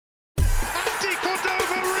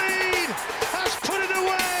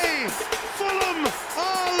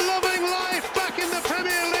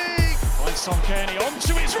Son Kearney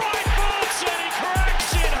onto his right foot and he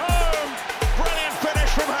cracks it home. Brilliant finish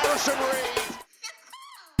from Harrison Reid.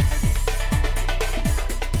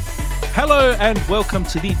 Hello and welcome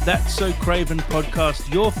to the That's So Craven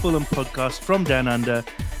podcast, your Fulham podcast from Down Under.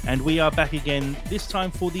 And we are back again, this time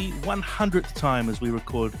for the 100th time as we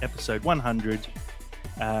record episode 100.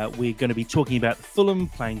 We're going to be talking about Fulham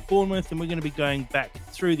playing Bournemouth, and we're going to be going back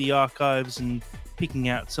through the archives and picking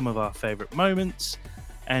out some of our favourite moments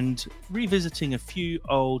and revisiting a few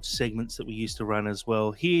old segments that we used to run as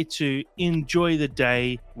well. Here to enjoy the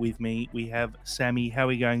day with me, we have Sammy. How are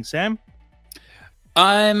we going, Sam?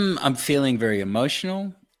 I'm feeling very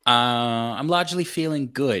emotional. I'm largely feeling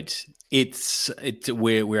good.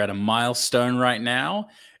 We're at a milestone right now.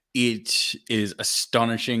 It is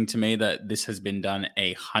astonishing to me that this has been done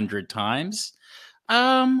 100 times.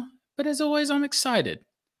 But as always, I'm excited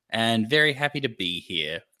and very happy to be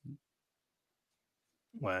here.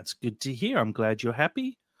 Well, it's good to hear. I'm glad you're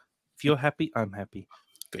happy. If you're happy, I'm happy.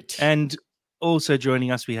 Good. And also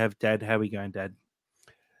joining us, we have Dad. How are we going, Dad?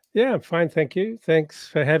 Yeah, I'm fine, thank you. Thanks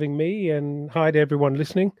for having me, and hi to everyone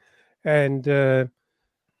listening. And I'm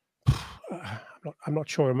not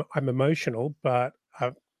sure I'm emotional, but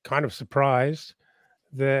I'm kind of surprised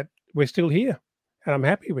that we're still here, and I'm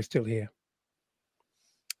happy we're still here.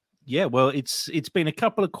 Yeah, well, it's been a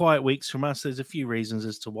couple of quiet weeks from us. There's a few reasons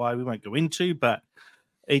as to why we won't go into, but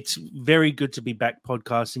it's very good to be back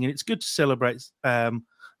podcasting, and it's good to celebrate a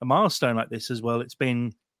milestone like this as well. It's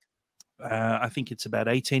been, I think it's about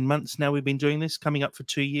 18 months now we've been doing this, coming up for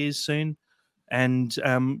 2 years soon. And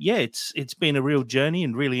it's been a real journey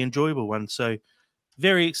and really enjoyable one. So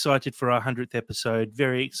very excited for our 100th episode.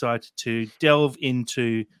 Very excited to delve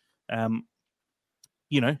into, how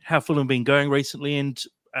Fulham have been going recently. And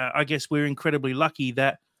I guess we're incredibly lucky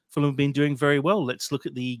that Fulham have been doing very well. Let's look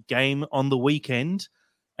at the game on the weekend.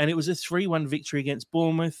 And it was a 3-1 victory against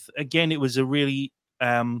Bournemouth. Again, it was a really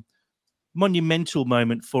monumental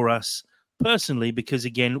moment for us personally, because,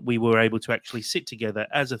 again, we were able to actually sit together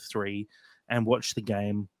as a three and watch the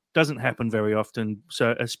game. Doesn't happen very often,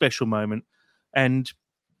 so a special moment. And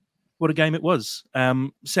what a game it was.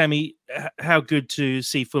 Sammy, how good to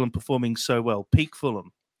see Fulham performing so well. Peak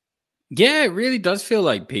Fulham. Yeah, it really does feel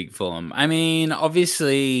like peak Fulham. I mean,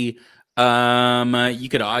 obviously, you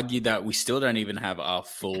could argue that we still don't even have our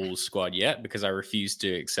full squad yet, because I refuse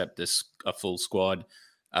to accept a full squad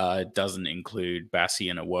doesn't include Bassi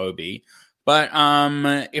and Iwobi. But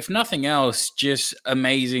if nothing else, just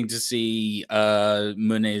amazing to see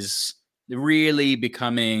Muniz really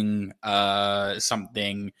becoming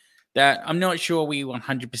something that I'm not sure we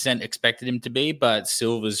 100% expected him to be, but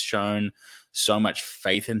Silva's shown so much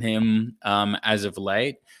faith in him as of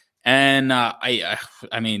late. And I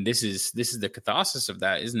mean, this is the catharsis of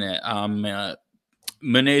that, isn't it?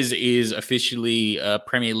 Muniz is officially a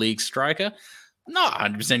Premier League striker. Not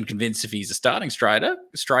 100% convinced if he's a starting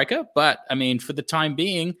striker, but I mean, for the time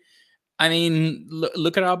being, I mean,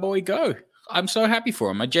 look at our boy go. I'm so happy for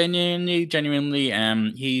him. I genuinely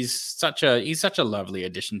am. He's such a lovely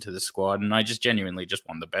addition to the squad, and I just genuinely just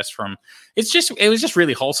want the best from him. It was just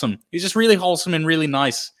really wholesome. He was just really wholesome and really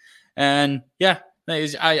nice. And yeah,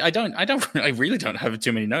 I really don't have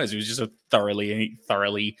too many no's. It was just a thoroughly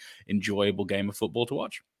enjoyable game of football to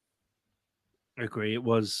watch. I agree. It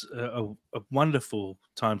was a wonderful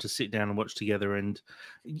time to sit down and watch together. And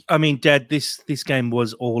I mean, Dad, this game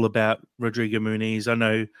was all about Rodrigo Muniz. I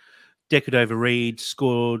know Decordova-Reid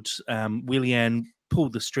scored. Willian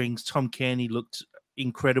pulled the strings. Tom Kearney looked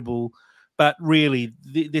incredible. But really,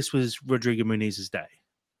 this was Rodrigo Muniz's day.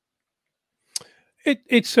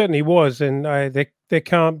 It certainly was. And there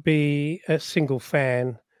can't be a single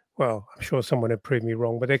fan. Well, I'm sure someone would prove me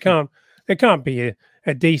wrong, but there can't be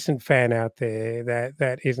a decent fan out there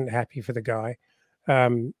that isn't happy for the guy.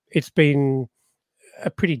 It's been a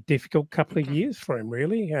pretty difficult couple of years for him,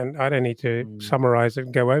 really, and I don't need to summarize it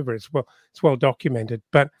and go over it. It's well documented.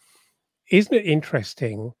 But isn't it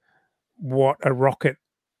interesting what a rocket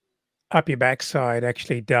up your backside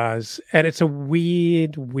actually does? And it's a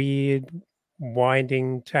weird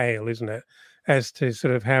winding tale, isn't it, as to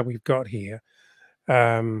sort of how we've got here.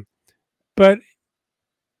 But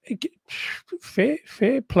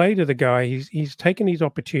fair play to the guy. He's taken his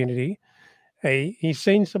opportunity. He's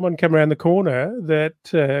seen someone come around the corner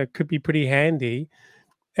that could be pretty handy,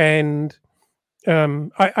 and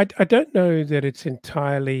I don't know that it's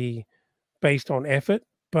entirely based on effort,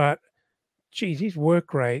 but geez, his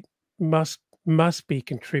work rate must be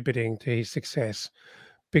contributing to his success,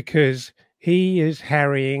 because he is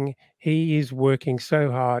harrying, he is working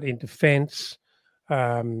so hard in defence,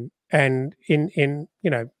 and in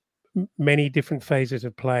many different phases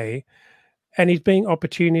of play. and he's being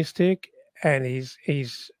opportunistic, and he's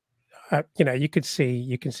you can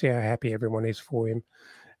see how happy everyone is for him,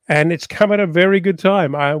 and it's come at a very good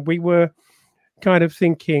time. We were kind of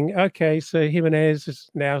thinking, okay, so Jimenez has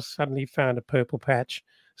now suddenly found a purple patch,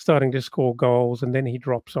 starting to score goals, and then he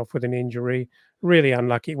drops off with an injury. Really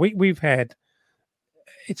unlucky. We've had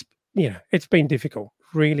it's been difficult,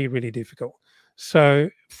 really, really difficult. So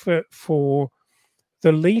for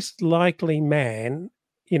the least likely man,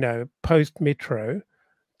 post Mitro,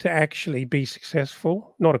 to actually be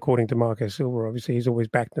successful, not according to Marco Silva, obviously he's always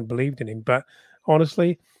backed and believed in him, but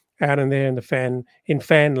honestly, out in there in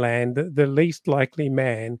fan land, the least likely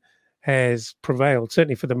man has prevailed,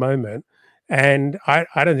 certainly for the moment. And I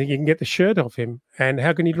don't think you can get the shirt off him. And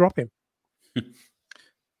how can you drop him?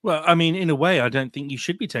 Well, I mean, in a way, I don't think you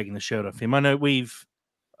should be taking the shirt off him. I know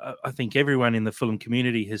I think everyone in the Fulham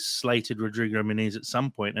community has slated Rodrigo Muniz at some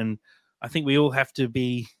point, and I think we all have to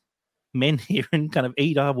be men here and kind of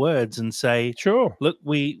eat our words and say, sure, look,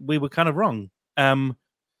 we were kind of wrong.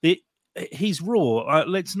 He's raw.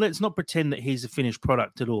 Let's not pretend that he's a finished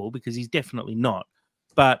product at all, because he's definitely not.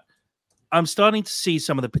 But I'm starting to see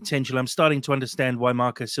some of the potential. I'm starting to understand why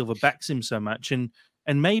Marco Silva backs him so much, and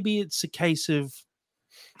maybe it's a case of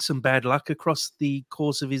some bad luck across the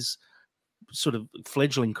course of his sort of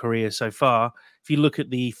fledgling career so far. If you look at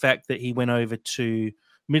the fact that he went over to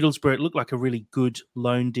Middlesbrough, it looked like a really good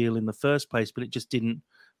loan deal in the first place, but it just didn't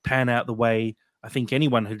pan out the way I think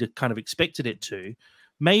anyone had kind of expected it to.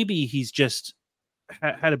 Maybe he's just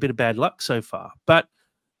had a bit of bad luck so far. But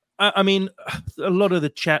I mean, a lot of the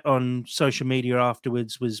chat on social media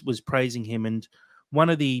afterwards was praising him, and one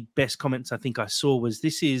of the best comments I think I saw was,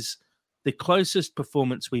 this is the closest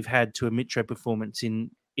performance we've had to a Mitro performance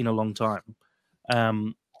in a long time.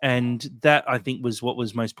 And that, I think, was what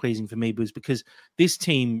was most pleasing for me, was because this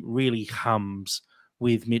team really hums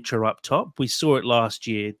with Mitro up top. We saw it last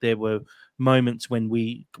year. There were moments when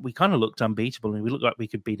we kind of looked unbeatable, and we looked like we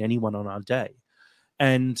could beat anyone on our day.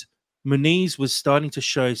 And Muniz was starting to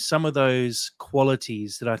show some of those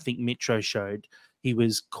qualities that I think Mitro showed. He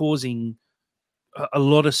was causing a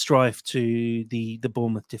lot of strife to the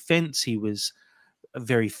Bournemouth defence. He was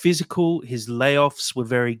very physical. His layoffs were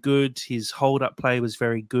very good. His hold-up play was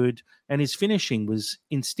very good. And his finishing was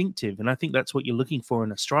instinctive. And I think that's what you're looking for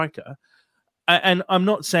in a striker. And I'm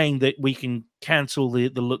not saying that we can cancel the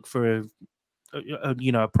look for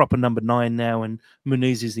a proper number 9 now and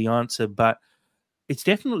Muniz is the answer, but it's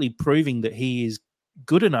definitely proving that he is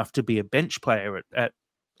good enough to be a bench player at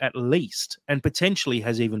least, and potentially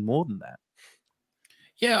has even more than that.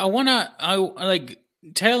 Yeah, I like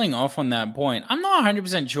tailing off on that point. I'm not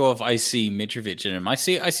 100% sure if I see Mitrovic in him. I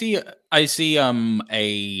see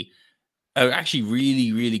a actually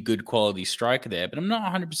really, really good quality striker there, but I'm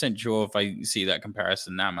not 100% sure if I see that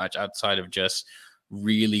comparison that much outside of just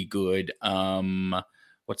really good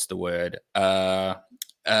what's the word?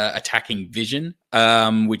 Attacking vision,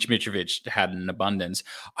 which Mitrovic had in abundance.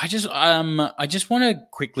 I just want to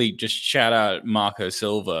quickly just shout out Marco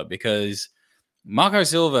Silva, because Marco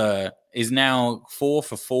Silva is now 4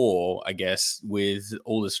 for 4, I guess, with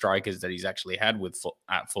all the strikers that he's actually had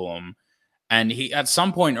at Fulham. And he, at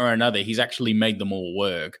some point or another, he's actually made them all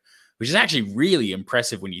work, which is actually really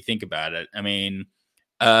impressive when you think about it. I mean,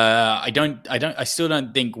 I still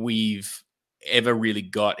don't think we've ever really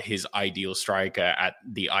got his ideal striker at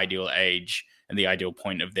the ideal age and the ideal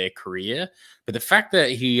point of their career. But the fact that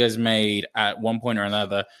he has made, at one point or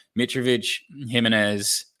another, Mitrovic,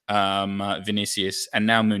 Jimenez, Vinicius, and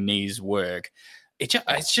now Muniz work,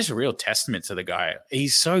 it's just a real testament to the guy.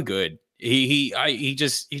 He's so good. He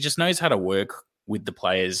just knows how to work with the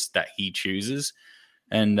players that he chooses,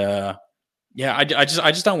 and I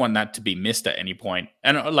just don't want that to be missed at any point.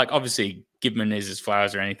 And like, obviously, give Muniz his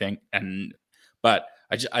flowers or anything, but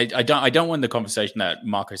I don't want the conversation that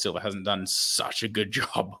Marco Silva hasn't done such a good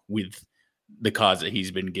job with the cards that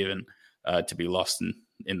he's been given to be lost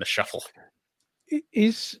in the shuffle.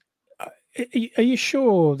 Are you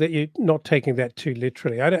sure that you're not taking that too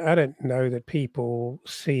literally? I don't know that people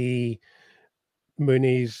see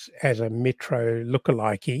Muniz as a Mitro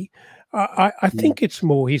lookalike. I think it's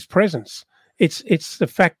more his presence. It's the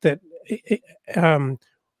fact that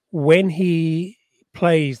when he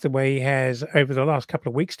plays the way he has over the last couple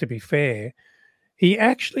of weeks, to be fair, he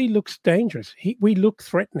actually looks dangerous. We look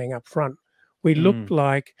threatening up front. We look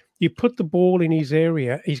like, you put the ball in his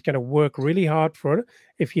area, he's going to work really hard for it.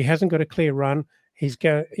 If he hasn't got a clear run, he's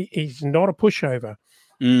not a pushover.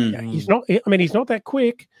 He's not. I mean, he's not that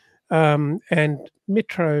quick. And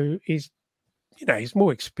Mitro is, he's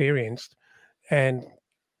more experienced and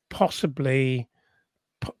possibly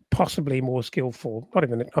possibly more skillful.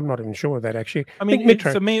 I'm not even sure of that actually. I mean, think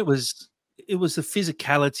Mitro, for me, it was the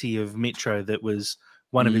physicality of Mitro that was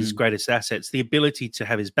one of his greatest assets. The ability to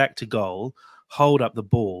have his back to goal, hold up the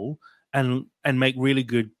ball, and make really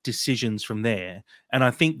good decisions from there. And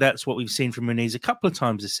I think that's what we've seen from Muniz a couple of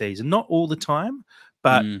times this season. Not all the time,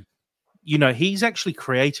 but he's actually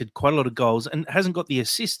created quite a lot of goals and hasn't got the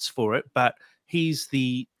assists for it. But he's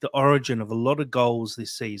the origin of a lot of goals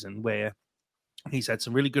this season, where he's had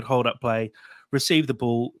some really good hold up play, received the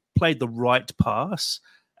ball, played the right pass,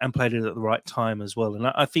 and played it at the right time as well. And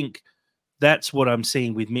I think that's what I'm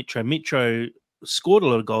seeing with Mitro. Mitro scored a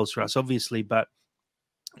lot of goals for us, obviously, but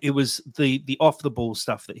it was the off the ball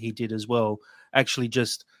stuff that he did as well, actually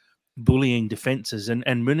just bullying defenses. And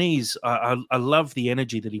Muniz, I love the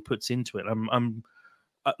energy that he puts into it.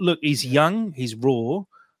 Look, he's young, he's raw.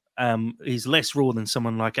 He's less raw than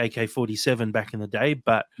someone like AK-47 back in the day,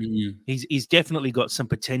 but he's definitely got some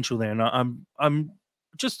potential there. And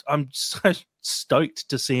I'm so stoked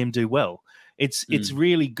to see him do well. It's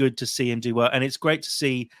really good to see him do well, and it's great to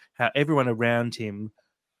see how everyone around him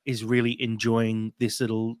is really enjoying this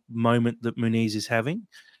little moment that Muniz is having.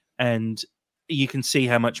 And you can see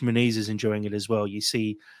how much Muniz is enjoying it as well. You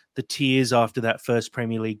see the tears after that first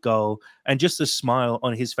Premier League goal and just the smile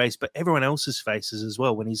on his face, but everyone else's faces as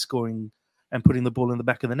well when he's scoring and putting the ball in the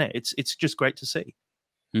back of the net. It's just great to see.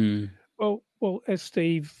 Well, as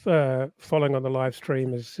Steve, following on the live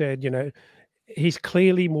stream, has said, he's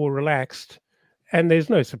clearly more relaxed, and there's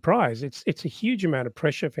no surprise. It's a huge amount of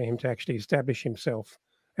pressure for him to actually establish himself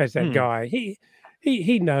as that guy.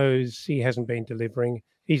 He knows he hasn't been delivering.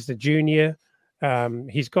 He's the junior.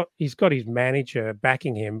 He's got his manager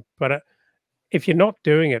backing him, but if you're not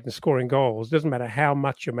doing it and scoring goals, doesn't matter how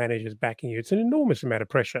much your manager's backing you. It's an enormous amount of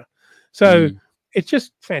pressure. So it's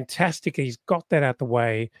just fantastic. He's got that out the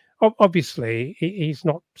way. Obviously, he's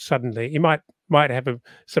not suddenly. He might have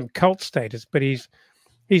some cult status, but he's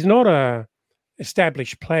not a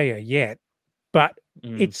established player yet. But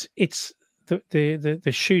it's the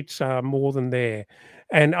shoots are more than there,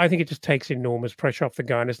 and I think it just takes enormous pressure off the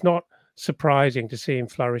guy. And it's not surprising to see him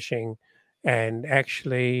flourishing and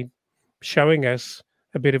actually showing us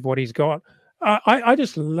a bit of what he's got. I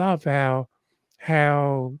just love how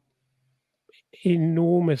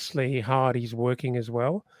enormously hard he's working as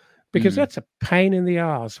well, because that's a pain in the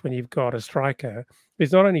arse when you've got a striker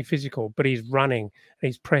who's not only physical, but he's running and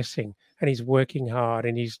he's pressing and he's working hard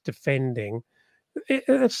and he's defending.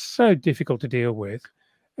 It's so difficult to deal with,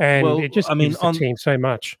 and it just gives the team so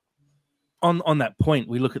much. On that point,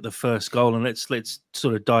 we look at the first goal, and let's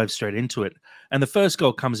sort of dive straight into it. And the first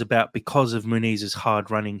goal comes about because of Muniz's hard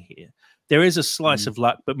running here. There is a slice of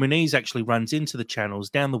luck, but Muniz actually runs into the channels,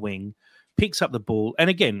 down the wing, picks up the ball. And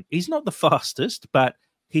again, he's not the fastest, but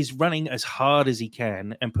he's running as hard as he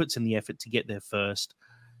can and puts in the effort to get there first,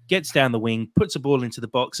 gets down the wing, puts a ball into the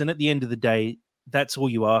box. And at the end of the day, that's all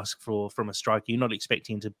you ask for from a striker. You're not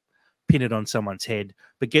expecting to pin it on someone's head,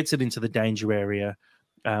 but gets it into the danger area.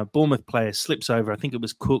 Bournemouth player slips over, I think it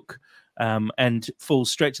was Cook, and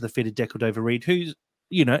falls straight to the feet of De Cordova-Reid, who's,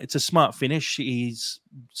 it's a smart finish. He's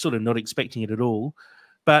sort of not expecting it at all.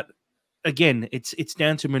 But again, it's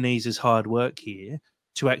down to Muniz's hard work here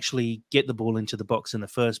to actually get the ball into the box in the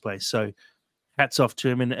first place. So hats off to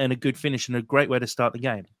him, and a good finish and a great way to start the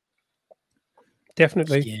game.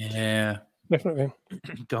 Definitely. Yeah. Definitely.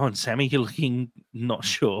 Go on, Sammy. You're looking not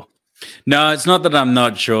sure. No, it's not that I'm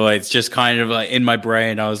not sure. It's just kind of like in my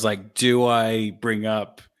brain, I was like, do I bring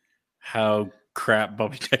up how crap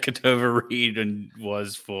Bobby De Cordova-Reid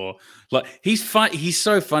was for? Like, he's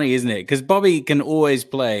so funny, isn't it? Because Bobby can always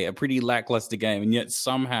play a pretty lackluster game, and yet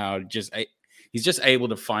somehow he's just able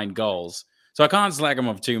to find goals. So I can't slack him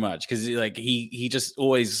off too much, because he just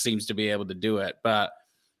always seems to be able to do it. But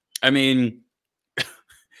I mean,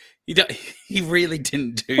 he really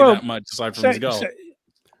didn't do that much aside from his goal.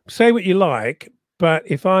 Say what you like, but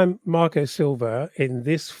if I'm Marco Silva in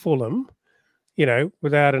this Fulham,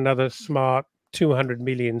 without another smart 200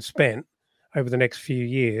 million spent over the next few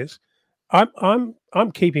years, I'm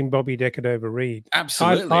keeping Bobby De Cordova-Reid.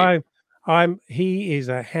 Absolutely. He is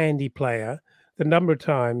a handy player. The number of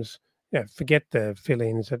times, forget the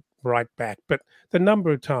fill-ins at right back, but the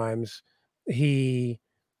number of times he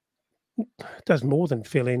does more than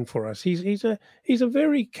fill in for us. He's a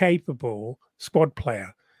very capable squad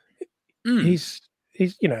player. He's I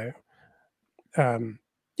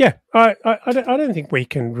don't think we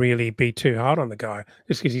can really be too hard on the guy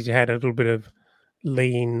just because he's had a little bit of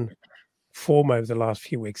lean form over the last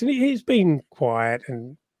few weeks, and he's been quiet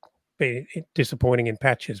and been disappointing in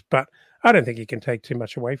patches. But I don't think you can take too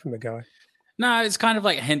much away from the guy. No, it's kind of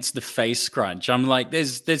like hence the face scrunch. I'm like,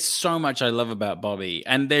 there's so much I love about Bobby,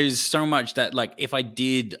 and there's so much that like if I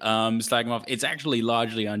did slag him off, it's actually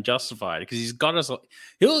largely unjustified because he's got us.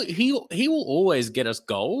 He will always get us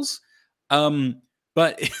goals,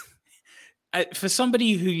 but for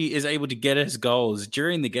somebody who is able to get us goals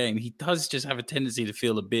during the game, he does just have a tendency to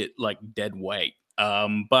feel a bit like dead weight.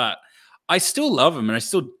 But I still love him, and I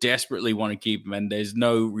still desperately want to keep him, and there's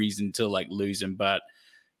no reason to like lose him, but.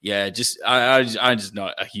 Yeah, I'm just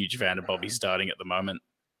not a huge fan of Bobby starting at the moment.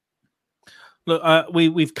 Look,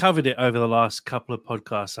 we've covered it over the last couple of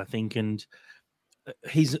podcasts, I think, and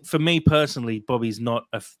he's for me personally, Bobby's not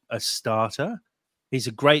a starter. He's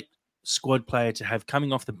a great squad player to have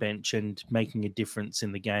coming off the bench and making a difference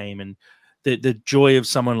in the game. And the joy of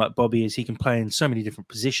someone like Bobby is he can play in so many different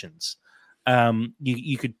positions.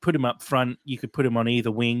 You could put him up front, you could put him on either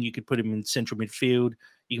wing, you could put him in central midfield,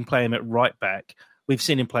 you can play him at right back. We've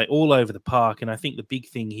seen him play all over the park, and I think the big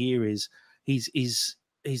thing here is he's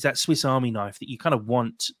that Swiss Army knife that you kind of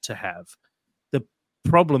want to have. The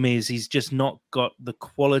problem is he's just not got the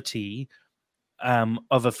quality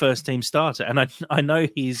of a first-team starter, and I know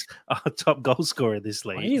he's our top goal scorer this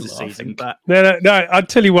season. But no, I'll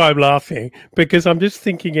tell you why I'm laughing, because I'm just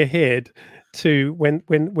thinking ahead to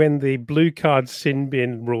when the blue card sin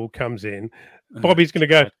bin rule comes in. Bobby's going to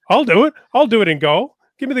go, I'll do it in goal.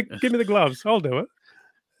 Give me the gloves. I'll do it.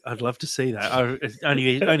 I'd love to see that.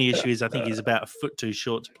 Only issue is I think he's about a foot too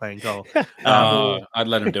short to play in goal. I'd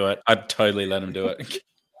let him do it. I'd totally let him do it.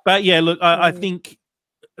 But yeah, look, I think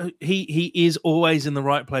he is always in the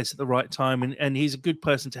right place at the right time, and he's a good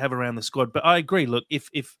person to have around the squad. But I agree. Look, if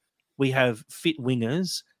we have fit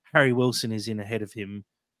wingers, Harry Wilson is in ahead of him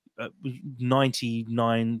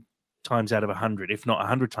 99 times out of 100, if not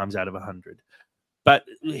 100 times out of 100. But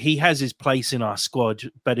he has his place in our squad,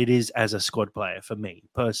 but it is as a squad player for me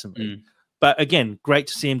personally. But again, great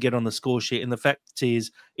to see him get on the score sheet. And the fact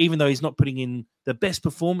is, even though he's not putting in the best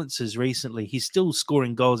performances recently, he's still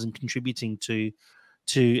scoring goals and contributing to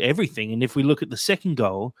everything. And if we look at the second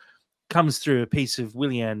goal, comes through a piece of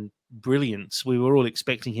Willian brilliance. We were all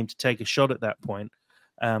expecting him to take a shot at that point.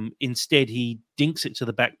 Instead, he dinks it to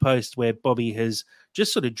the back post where Bobby has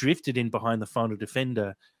just sort of drifted in behind the final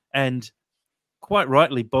defender. And quite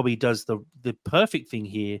rightly, Bobby does the perfect thing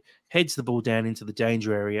here, heads the ball down into the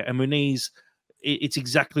danger area. And Muniz, it's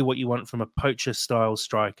exactly what you want from a poacher-style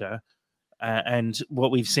striker. And what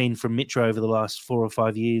we've seen from Mitro over the last 4 or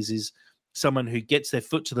 5 years is someone who gets their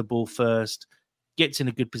foot to the ball first, gets in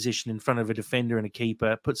a good position in front of a defender and a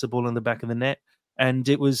keeper, puts the ball in the back of the net. And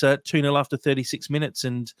it was 2-0 after 36 minutes.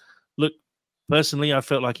 And look, personally, I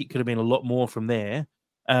felt like it could have been a lot more from there.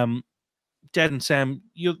 Dad and Sam,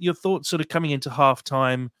 your thoughts sort of coming into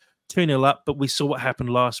halftime, 2-0 up, but we saw what happened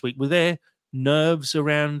last week. Were there nerves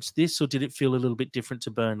around this, or did it feel a little bit different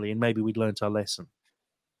to Burnley, and maybe we'd learnt our lesson?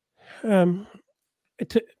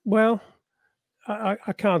 Well,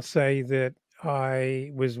 I can't say that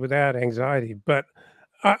I was without anxiety, but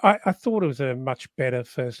I thought it was a much better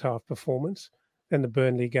first half performance than the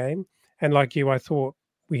Burnley game. And like you, I thought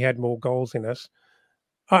we had more goals in us.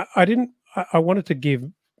 I wanted to give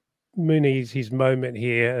Muniz his moment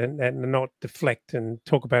here and not deflect and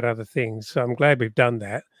talk about other things. So I'm glad we've done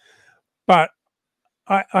that. But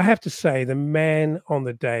I have to say the man on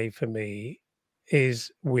the day for me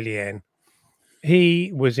is Willian.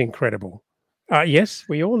 He was incredible. Yes,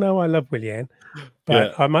 we all know I love Willian,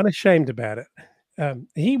 but I'm unashamed about it.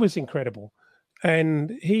 He was incredible.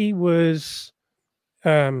 And he was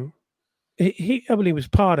he was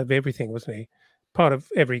part of everything, wasn't he? Part of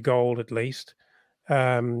every goal at least.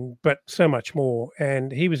 But so much more,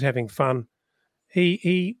 and he was having fun.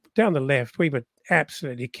 He down the left, we were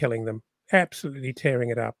absolutely killing them, absolutely tearing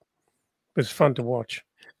it up. It was fun to watch.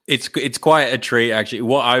 It's quite a treat, actually.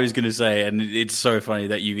 What I was going to say, and it's so funny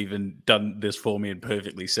that you've even done this for me and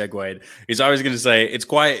perfectly segued, is I was going to say it's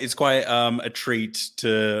quite a treat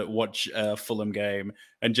to watch a Fulham game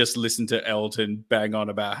and just listen to Elton bang on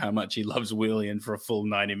about how much he loves Willian for a full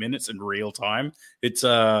 90 minutes in real time. It's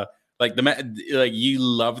like the man, like you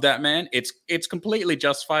love that man. It's completely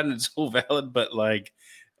justified and it's all valid, but like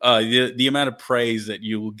the amount of praise that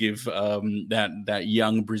you will give that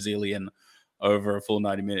young Brazilian over a full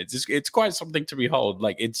 90 minutes, it's quite something to behold.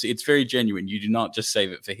 Like it's very genuine. You do not just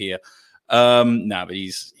save it for here. But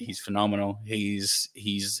he's phenomenal. He is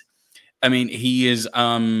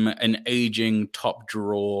an aging top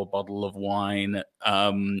drawer bottle of wine.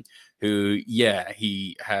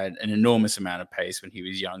 He had an enormous amount of pace when he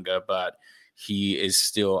was younger, but he is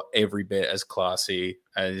still every bit as classy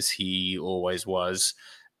as he always was.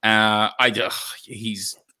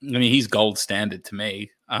 He's gold standard to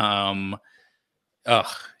me.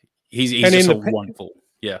 He's And just in a the wonderful.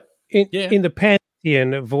 Yeah. in the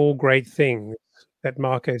pantheon of all great things that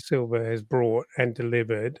Marco Silva has brought and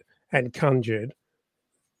delivered and conjured,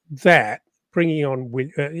 that bringing on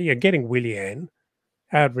getting Willian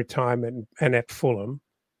out of retirement and at Fulham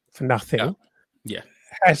for nothing Yeah.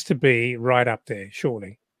 has to be right up there,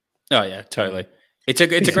 surely. Oh yeah, totally. It's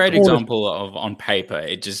a It's great a example of on paper.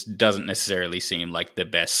 It just doesn't necessarily seem like the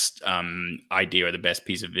best idea or the best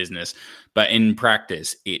piece of business, but in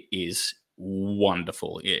practice, it is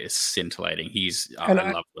wonderful. It is scintillating. I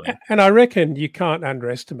love Willian. And I reckon you can't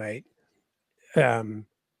underestimate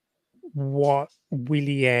what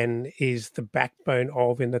Willian is the backbone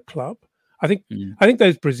of in the club. I think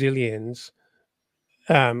those Brazilians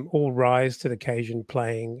all rise to the occasion,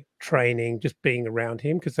 playing, training, just being around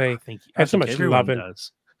him because they have so much love and.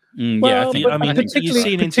 Does. Yeah, I think. I mean, you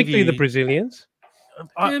see an particularly the interview. Brazilians.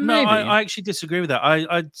 I actually disagree with that.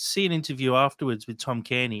 I'd see an interview afterwards with Tom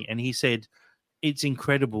Cairney, and he said it's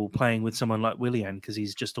incredible playing with someone like Willian because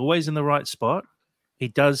he's just always in the right spot. He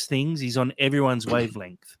does things. He's on everyone's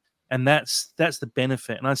wavelength, and that's the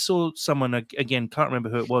benefit. And I saw someone again, can't remember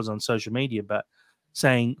who it was on social media, but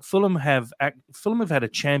saying Fulham have had a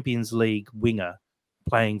Champions League winger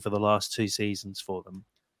playing for the last 2 seasons for them.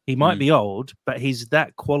 He might be old, but he's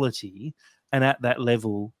that quality and at that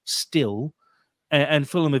level still. And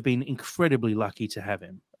Fulham have been incredibly lucky to have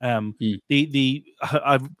him.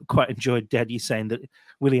 I've quite enjoyed Daddy saying that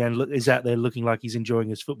Willian is out there looking like he's enjoying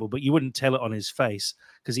his football, but you wouldn't tell it on his face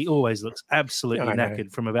because he always looks absolutely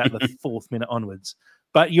knackered from about the 4th minute onwards.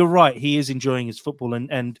 But you're right, he is enjoying his football,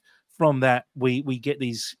 and from that we get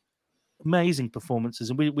these amazing performances,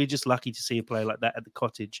 and we're just lucky to see a player like that at the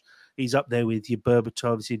Cottage. He's up there with your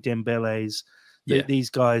Berbatovs, your Dembélés, these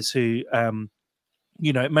guys who,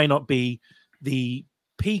 it may not be the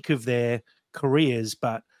peak of their careers,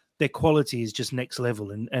 but their quality is just next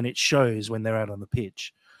level, and it shows when they're out on the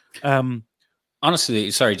pitch.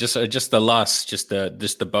 Honestly, sorry, just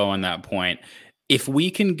the bow on that point. If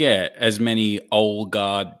we can get as many old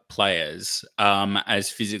guard players as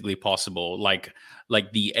physically possible, like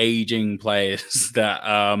the aging players that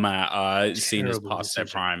are seen as past their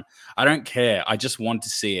prime, I don't care. I just want to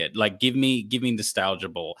see it. Like, give me nostalgia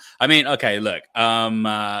ball. I mean, okay, look,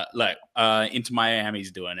 Inter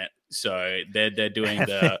Miami's doing it, so they're doing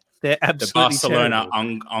the Barcelona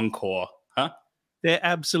encore, huh? They're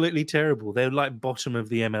absolutely terrible. They're like bottom of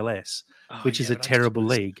the MLS, which is a terrible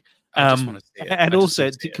league. And also,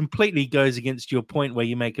 it completely goes against your point where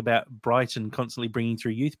you make about Brighton constantly bringing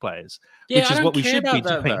through youth players, which is what we should be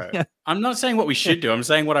doing. I'm not saying what we should do. I'm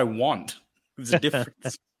saying what I want. There's a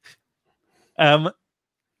difference.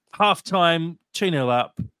 Half-time, 2-0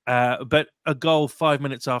 up, but a goal 5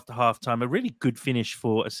 minutes after half-time. A really good finish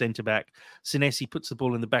for a centre-back. Senesi puts the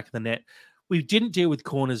ball in the back of the net. We didn't deal with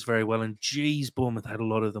corners very well, and geez, Bournemouth had a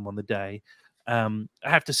lot of them on the day. I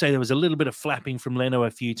have to say there was a little bit of flapping from Leno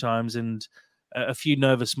a few times and a few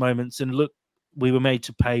nervous moments. And look, we were made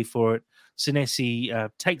to pay for it. Senesi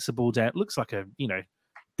takes the ball down. It looks like a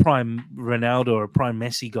prime Ronaldo or a prime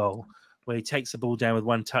Messi goal, where he takes the ball down with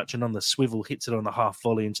one touch and on the swivel hits it on the half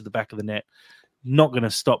volley into the back of the net. Not going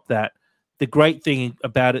to stop that. The great thing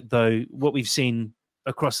about it, though, what we've seen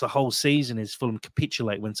across the whole season is Fulham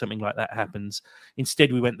capitulate when something like that happens.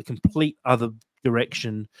 Instead, we went the complete other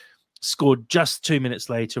direction. Scored just 2 minutes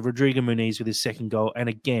later, Rodrigo Muniz with his second goal. And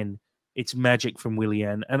again, it's magic from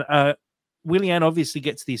Willian. And Willian obviously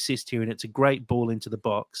gets the assist here, and it's a great ball into the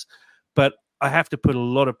box. But I have to put a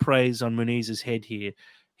lot of praise on Muniz's head here.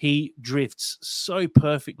 He drifts so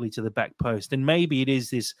perfectly to the back post. And maybe it is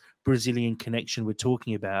this Brazilian connection we're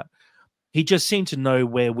talking about. He just seemed to know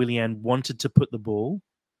where Willian wanted to put the ball.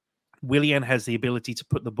 Willian has the ability to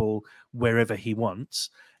put the ball wherever he wants.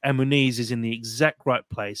 And Muniz is in the exact right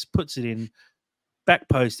place, puts it in back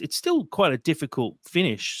post. It's still quite a difficult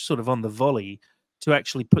finish, sort of on the volley, to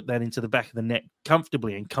actually put that into the back of the net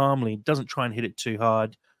comfortably and calmly. Doesn't try and hit it too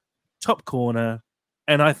hard. Top corner.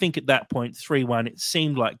 And I think at that point, 3-1, it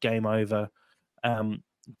seemed like game over.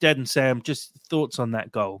 Dad and Sam, just thoughts on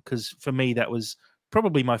that goal? Because for me, that was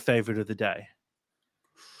probably my favourite of the day.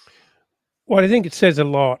 Well, I think it says a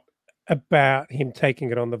lot about him taking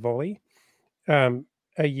it on the volley.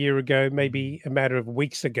 A year ago, maybe a matter of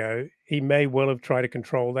weeks ago, he may well have tried to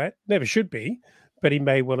control that. Never should be, but he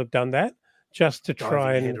may well have done that just to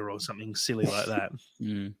try and header or something silly like that.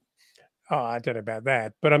 Oh, I don't know about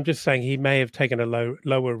that, but I'm just saying he may have taken a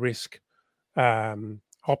lower risk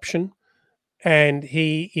option, and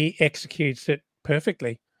he executes it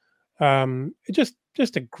perfectly.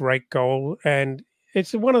 Just a great goal, and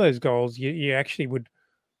it's one of those goals you actually would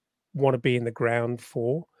want to be in the ground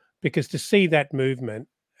for, because to see that movement,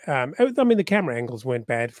 I mean, the camera angles weren't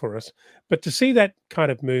bad for us, but to see that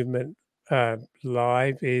kind of movement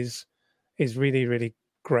live is really, really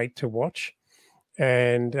great to watch.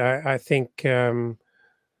 And I think the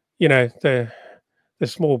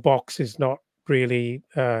small box is not really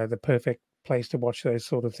the perfect place to watch those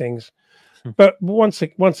sort of things. But once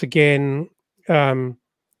again,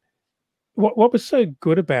 what was so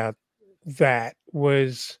good about that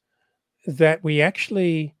was that we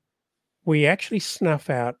actually snuff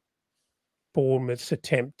out Bournemouth's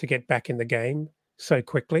attempt to get back in the game so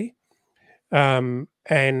quickly.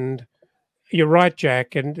 And you're right,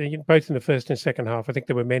 Jack, and both in the first and second half, I think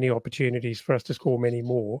there were many opportunities for us to score many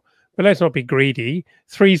more. But let's not be greedy.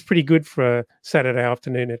 3 is pretty good for a Saturday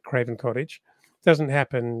afternoon at Craven Cottage. Doesn't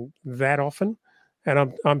happen that often,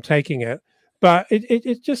 and I'm taking it. But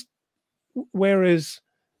it just, whereas,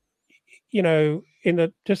 in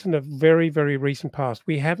the very, very recent past,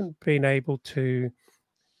 we haven't been able to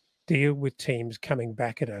deal with teams coming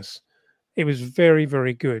back at us. It was very,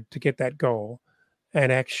 very good to get that goal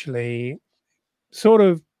and actually sort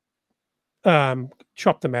of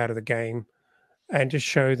chop them out of the game and just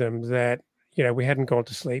show them that, we hadn't gone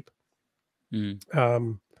to sleep.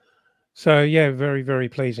 So, yeah, very, very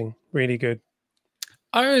pleasing. Really good.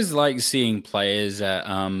 I always like seeing players at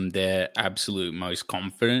their absolute most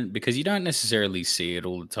confident, because you don't necessarily see it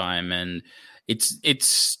all the time, and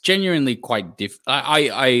it's genuinely quite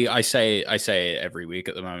I say it every week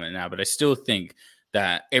at the moment now, but I still think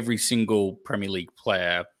that every single Premier League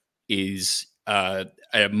player is a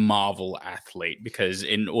marvel athlete, because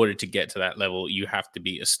in order to get to that level, you have to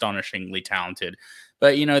be astonishingly talented.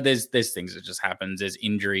 But there's things that just happens. There's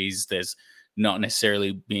injuries. There's not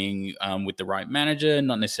necessarily being with the right manager,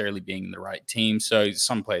 not necessarily being in the right team. So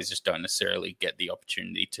some players just don't necessarily get the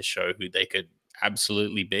opportunity to show who they could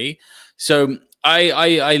absolutely be. So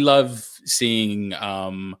I love seeing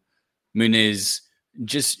Muniz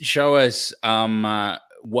just show us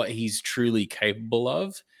what he's truly capable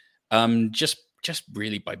of, just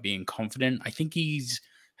really by being confident. I think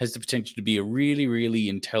has the potential to be a really, really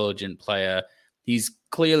intelligent player. He's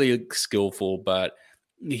clearly skillful, but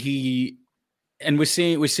we're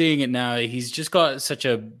seeing it now. He's just got such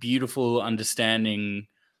a beautiful understanding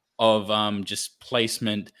of just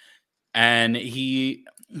placement, and he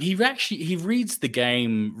reads the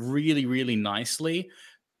game really, really nicely.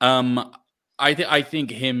 I think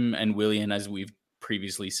him and Willian, as we've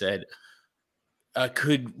previously said,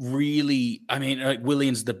 could really. I mean,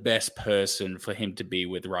 Willian's the best person for him to be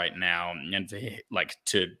with right now, and for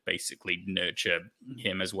to basically nurture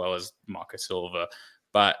him as well as Marco Silva.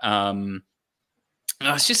 But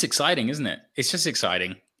it's just exciting, isn't it? It's just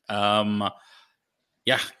exciting.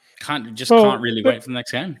 Yeah, can't really wait for the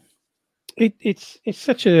next game. It's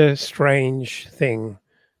such a strange thing,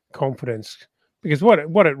 confidence, because what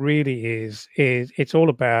it really is it's all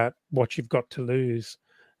about what you've got to lose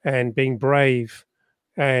and being brave.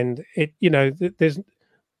 And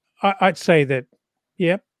I'd say that,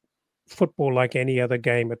 yep, football, like any other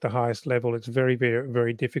game at the highest level, it's very, very,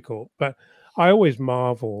 very difficult. But I always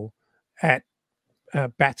marvel at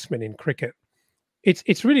batsmen in cricket.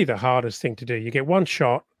 It's really the hardest thing to do. You get one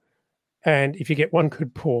shot, and if you get one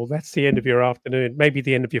good ball, that's the end of your afternoon, maybe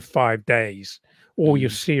the end of your 5 days or your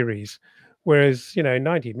series. Whereas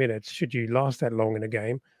 90 minutes, should you last that long in a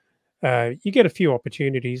game, you get a few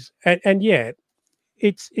opportunities, and yet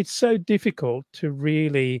it's so difficult to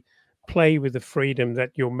really play with the freedom that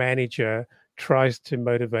your manager tries to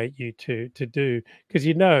motivate you to do, because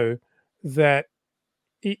that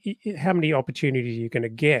how many opportunities you're going to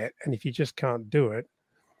get, and if you just can't do it,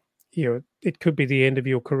 it could be the end of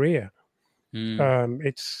your career.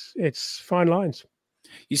 It's fine lines.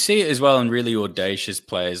 You see it as well in really audacious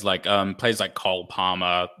players like Cole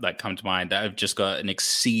Palmer that come to mind, that have just got an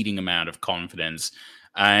exceeding amount of confidence,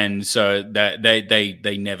 and so that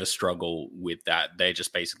they never struggle with that. They're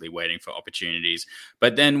just basically waiting for opportunities.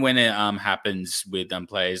 But then when it happens with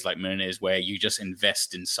players like Muniz, where you just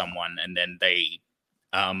invest in someone and then they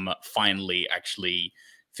finally actually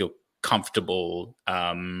feel comfortable,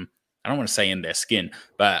 I don't want to say in their skin,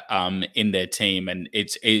 but in their team, and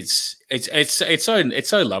it's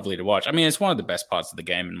so lovely to watch. I mean, it's one of the best parts of the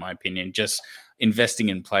game, in my opinion. Just investing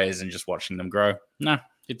in players and just watching them grow. No,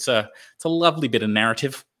 it's a lovely bit of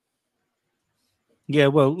narrative. Yeah,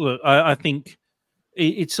 well, look, I think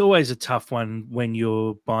it's always a tough one when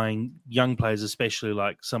you're buying young players, especially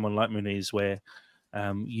like someone like Muniz, where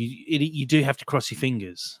you do have to cross your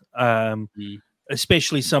fingers,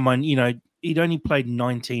 especially someone he'd only played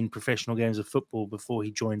 19 professional games of football before he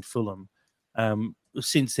joined Fulham.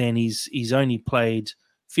 Since then, he's only played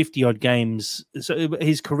 50-odd games. So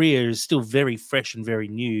his career is still very fresh and very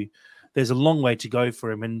new. There's a long way to go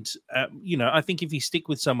for him. And, I think if you stick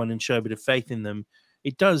with someone and show a bit of faith in them,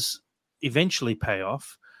 it does eventually pay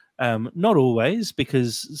off. Not always,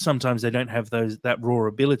 because sometimes they don't have that raw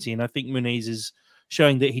ability. And I think Muniz is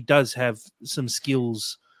showing that he does have some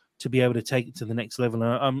skills to be able to take it to the next level.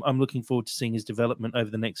 And I'm looking forward to seeing his development over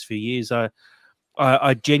the next few years.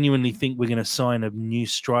 I genuinely think we're going to sign a new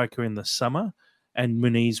striker in the summer, and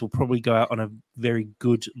Muniz will probably go out on a very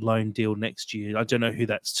good loan deal next year. I don't know who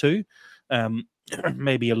that's to.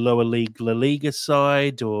 Maybe a lower league La Liga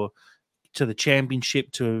side, or to the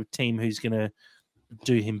Championship, to a team who's going to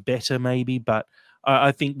do him better, maybe. But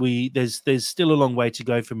I think there's still a long way to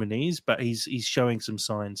go for Muniz, but he's showing some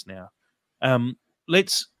signs now.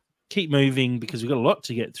 Let's keep moving, because we've got a lot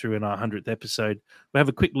to get through in our 100th episode. We'll have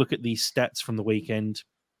a quick look at these stats from the weekend.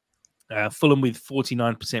 Fulham with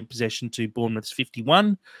 49% possession to Bournemouth's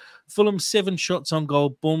 51. Fulham 7 shots on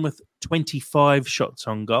goal. Bournemouth 25 shots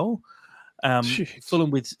on goal. Fulham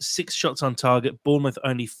with 6 shots on target. Bournemouth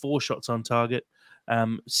only 4 shots on target.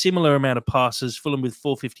 Similar amount of passes. Fulham with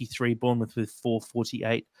 453. Bournemouth with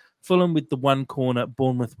 448. Fulham with the 1 corner.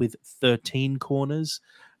 Bournemouth with 13 corners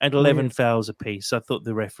and 11 fouls apiece. I thought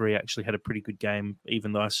the referee actually had a pretty good game,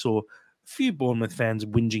 even though I saw a few Bournemouth fans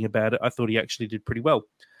whinging about it. I thought he actually did pretty well.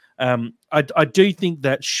 I do think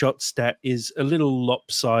that shot stat is a little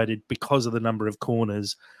lopsided because of the number of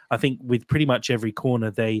corners. I think with pretty much every corner,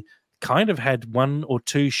 they kind of had 1 or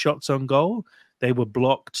 2 shots on goal. They were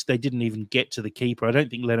blocked. They didn't even get to the keeper. I don't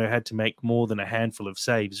think Leno had to make more than a handful of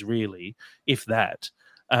saves, really, if that.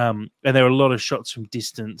 And there were a lot of shots from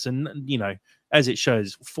distance. And, as it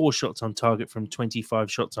shows, 4 shots on target from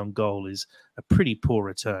 25 shots on goal is a pretty poor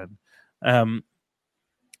return.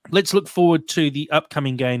 Let's look forward to the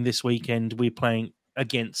upcoming game this weekend. We're playing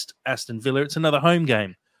against Aston Villa. It's another home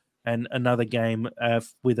game, and another game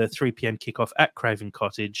with a 3 p.m. kickoff at Craven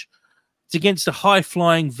Cottage. It's against a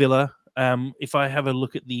high-flying Villa. If I have a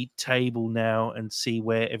look at the table now and see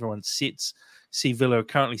where everyone sits, see Villa are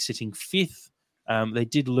currently sitting 5th. They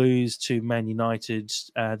did lose to Man United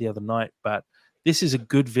the other night, but this is a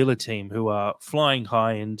good Villa team who are flying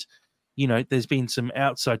high, and there's been some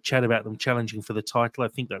outside chat about them challenging for the title. I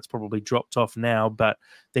think that's probably dropped off now, but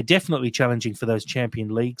they're definitely challenging for those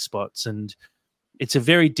Champions League spots. And it's a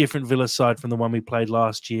very different Villa side from the one we played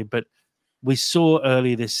last year. But we saw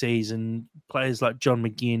earlier this season players like John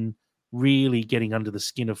McGinn really getting under the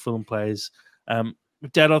skin of Fulham players.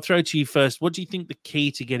 Dad, I'll throw to you first. What do you think the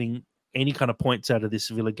key to getting any kind of points out of this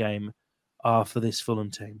Villa game are for this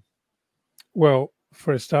Fulham team? Well,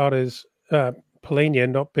 for starters, Palhinha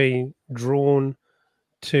not being drawn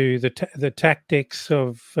to the tactics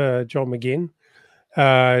of John McGinn,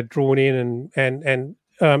 drawn in and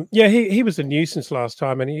he was a nuisance last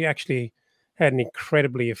time, and he actually had an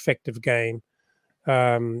incredibly effective game,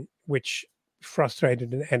 which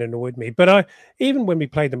frustrated and annoyed me. But even when we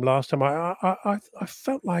played them last time, I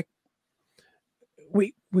felt like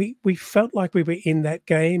we felt like we were in that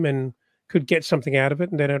game and could get something out of it,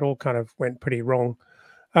 and then it all kind of went pretty wrong.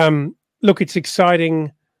 Look, it's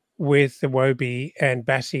exciting with Iwobi and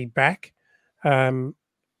Bassi back. They've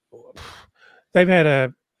had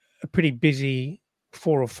a pretty busy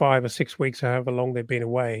 4 or 5 or 6 weeks, however long they've been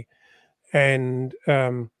away. And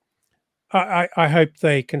I hope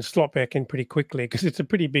they can slot back in pretty quickly, because it's a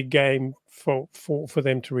pretty big game for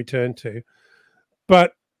them to return to.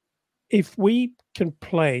 But if we can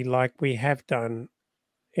play like we have done,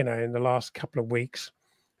 in the last couple of weeks,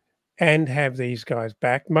 and have these guys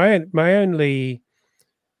back, my only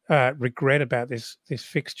regret about this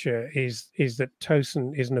fixture is that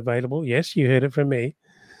Tosin isn't available. Yes, you heard it from me.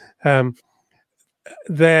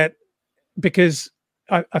 That because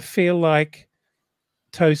I feel like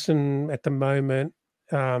Tosin at the moment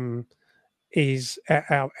is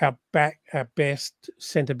our best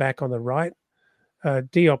centre back on the right.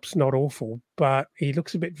 Diop's not awful, but he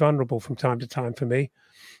looks a bit vulnerable from time to time for me.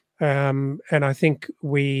 And I think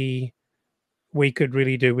we could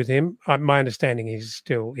really do with him. My understanding is he's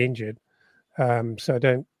still injured, so I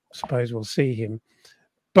don't suppose we'll see him.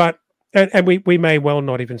 But and we may well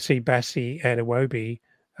not even see Bassi and Iwobi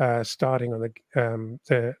starting on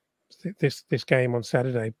this game on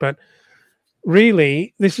Saturday. But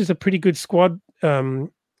really, this is a pretty good squad,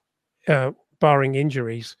 barring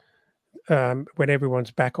injuries, when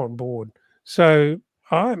everyone's back on board. So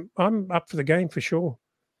I'm up for the game for sure.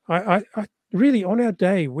 I really, on our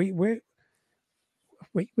day, we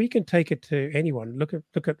can take it to anyone. Look at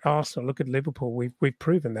Arsenal, look at Liverpool. We've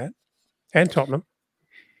proven that, and Tottenham.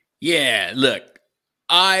 Yeah, look,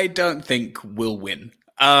 I don't think we'll win.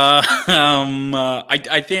 I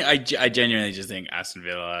genuinely just think Aston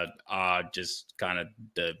Villa are just kind of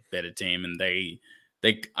the better team, and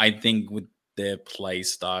I think with their play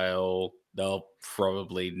style, they'll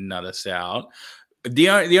probably nut us out. The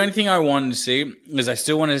only thing I wanted to see is I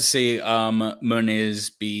still wanted to see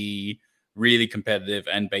Muniz be really competitive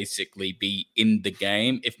and basically be in the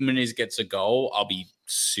game. If Muniz gets a goal, I'll be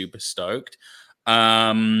super stoked.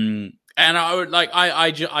 And I would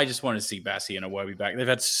I just want to see Bassi and Iwobi back. They've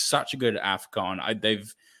had such a good AFCON.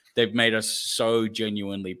 They've made us so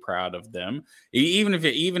genuinely proud of them. Even if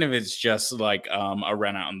it's just like a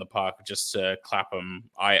run out in the park just to clap them.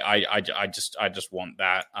 I just want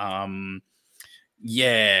that.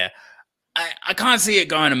 Yeah. I can't see it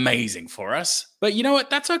going amazing for us, but you know what?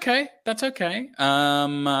 That's okay.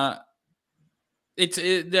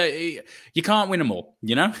 You can't win them all,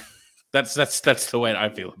 you know. That's the way I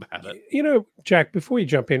feel about it. You know, Jack, before you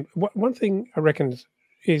jump in, one thing I reckon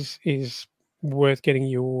is worth getting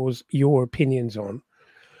your opinions on.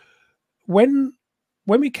 When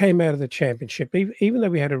we came out of the championship, even though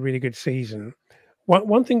we had a really good season,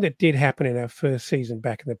 one thing that did happen in our first season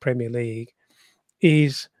back in the Premier League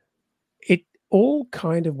is it all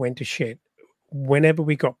kind of went to shit whenever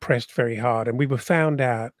we got pressed very hard, and we were found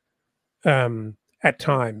out at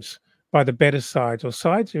times by the better sides or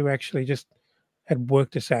sides who actually just had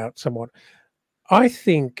worked us out somewhat. I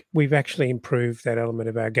think we've actually improved that element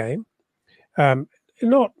of our game.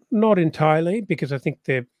 Not entirely, because I think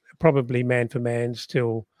they're probably man for man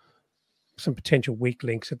still some potential weak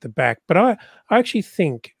links at the back. But I actually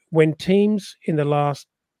think when teams in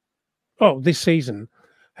this season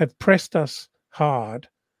have pressed us hard,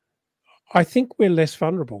 I think we're less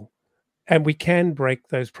vulnerable and we can break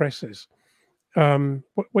those presses.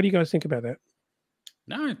 What do you guys think about that?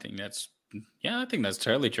 No, I think that's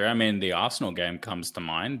totally true. I mean, the Arsenal game comes to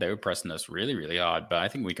mind. They were pressing us really, really hard, but I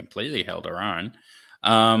think we completely held our own.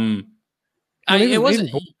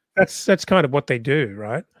 That's kind of what they do,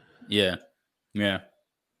 right? Yeah.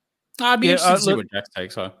 I'd be interested to see what Jack's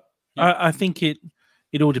takes are. Yeah. I think it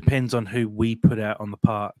all depends on who we put out on the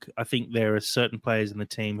park. I think there are certain players in the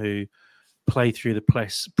team who play through the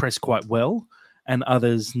press quite well, and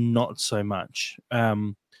others not so much.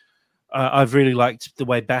 I've really liked the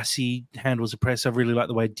way Bassi handles the press. I've really liked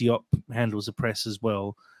the way Diop handles the press as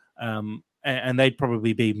well. And they'd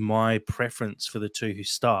probably be my preference for the two who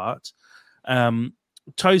start.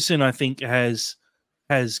 Tosin, I think, has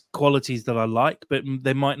qualities that I like, but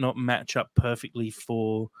they might not match up perfectly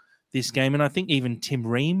for this game. And I think even Tim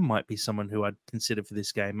Ream might be someone who I'd consider for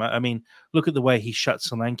this game. I mean, look at the way he shut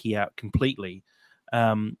Solanke out completely.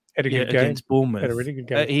 Against Bournemouth. Had a really good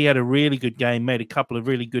game. He had a really good game, made a couple of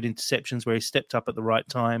really good interceptions where he stepped up at the right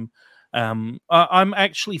time. I'm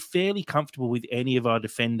actually fairly comfortable with any of our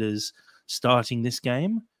defenders starting this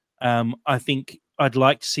game. I think I'd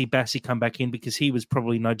like to see Bassi come back in because he was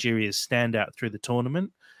probably Nigeria's standout through the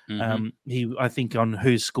tournament. Mm-hmm. I think on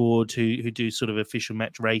Who Scored, who do sort of official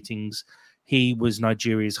match ratings, he was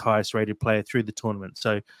Nigeria's highest rated player through the tournament.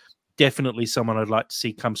 So definitely someone I'd like to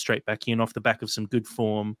see come straight back in off the back of some good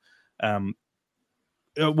form. I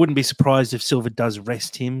wouldn't be surprised if Silva does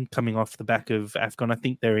rest him coming off the back of AFCON. I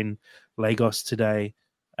think they're in Lagos today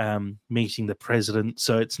meeting the president.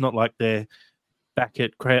 So it's not like they're back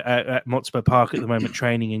at Motspur Park at the moment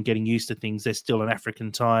training and getting used to things. They're still in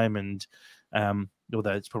African time, and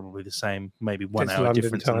although it's probably the same, maybe 1 hour London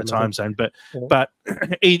difference in the time zone. But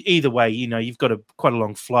either way, you've got quite a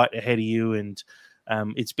long flight ahead of you, and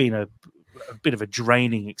it's been a bit of a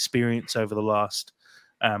draining experience over the last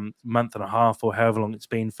month and a half or however long it's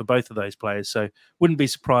been for both of those players. So wouldn't be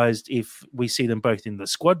surprised if we see them both in the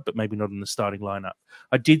squad, but maybe not in the starting lineup.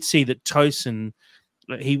 I did see that Tosin,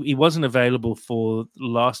 he wasn't available for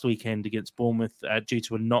last weekend against Bournemouth due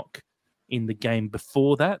to a knock in the game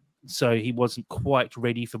before that. So he wasn't quite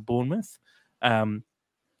ready for Bournemouth.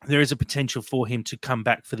 There is a potential for him to come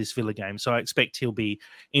back for this Villa game. So I expect he'll be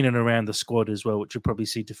in and around the squad as well, which will probably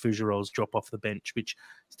see Tafujarols drop off the bench, which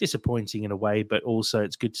is disappointing in a way, but also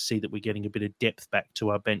it's good to see that we're getting a bit of depth back to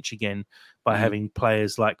our bench again by having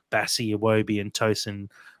players like Bassi, Iwobi and Tosin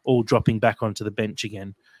all dropping back onto the bench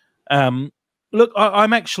again. Look,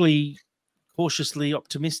 I'm actually cautiously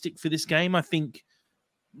optimistic for this game. I think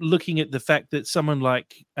looking at the fact that someone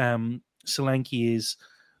like Solanke is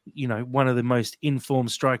one of the most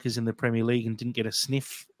informed strikers in the Premier League and didn't get a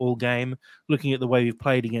sniff all game. Looking at the way we've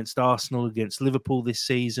played against Arsenal, against Liverpool this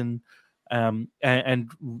season, and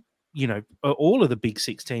all of the big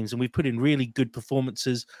six teams, and we've put in really good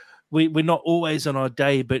performances. We're not always on our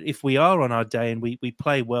day, but if we are on our day and we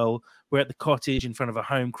play well, we're at the Cottage in front of a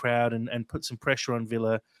home crowd and put some pressure on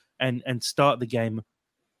Villa and start the game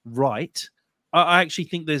right, I actually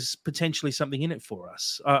think there's potentially something in it for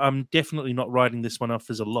us. I'm definitely not writing this one off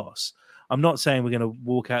as a loss. I'm not saying we're going to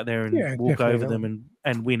walk out there and walk over them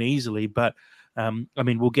and win easily, but I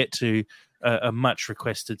mean, we'll get to a much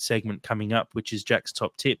requested segment coming up, which is Jack's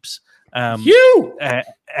top tips.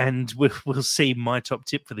 And we'll see my top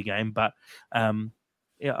tip for the game, but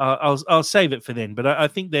yeah, I'll save it for then. But I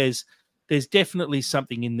think there's definitely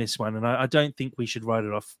something in this one, and I don't think we should write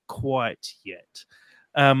it off quite yet.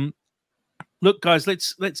 Look, guys,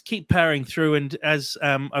 let's keep powering through. And as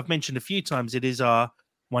I've mentioned a few times, it is our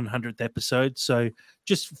 100th episode. So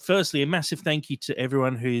just firstly, a massive thank you to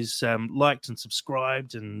everyone who's liked and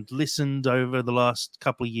subscribed and listened over the last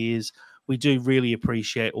couple of years. We do really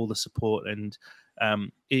appreciate all the support, and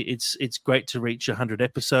it's great to reach 100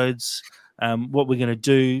 episodes. What we're going to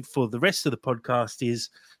do for the rest of the podcast is,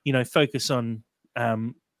 focus on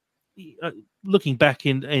looking back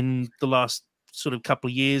in the last sort of couple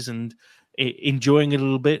of years and enjoying it a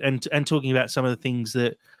little bit, and talking about some of the things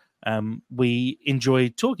that we enjoy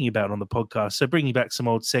talking about on the podcast. So bringing back some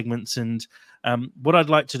old segments, and what I'd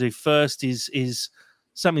like to do first is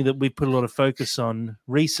something that we put a lot of focus on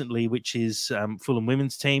recently, which is Fulham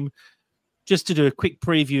women's team. Just to do a quick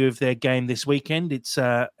preview of their game this weekend. It's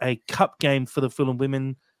a cup game for the Fulham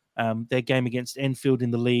women. Their game against Enfield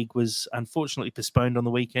in the league was unfortunately postponed on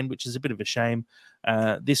the weekend, which is a bit of a shame.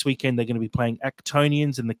 This weekend, they're going to be playing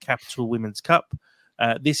Actonians in the Capital Women's Cup.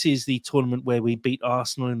 This is the tournament where we beat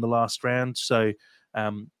Arsenal in the last round. So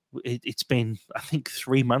it's been, I think,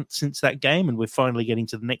 3 months since that game, and we're finally getting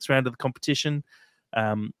to the next round of the competition.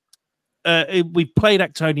 We played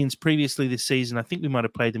Actonians previously this season. I think we might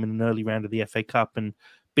have played them in an early round of the FA Cup and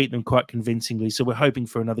beat them quite convincingly. So we're hoping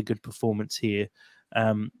for another good performance here.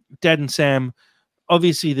 Dad and Sam,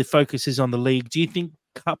 obviously the focus is on the league. Do you think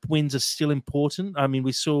cup wins are still important? I mean,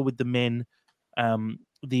 we saw with the men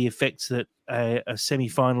the effects that a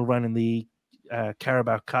semi-final run in the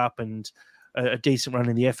Carabao Cup and a decent run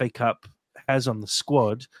in the FA Cup has on the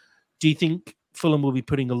squad. Do you think Fulham will be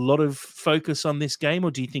putting a lot of focus on this game,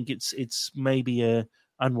 or do you think it's maybe a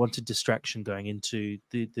unwanted distraction going into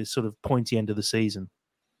the sort of pointy end of the season?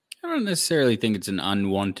 I don't necessarily think it's an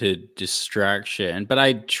unwanted distraction, but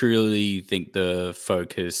I truly think the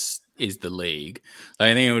focus is the league.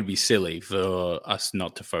 I think it would be silly for us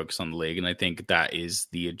not to focus on the league, and I think that is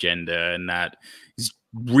the agenda, and that is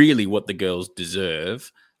really what the girls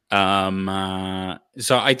deserve. So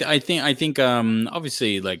I think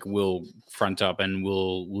obviously, like, we'll front up and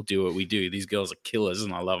we'll do what we do. These girls are killers,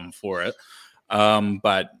 and I love them for it.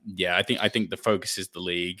 But yeah, I think the focus is the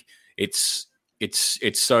league. It's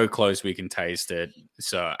so close we can taste it.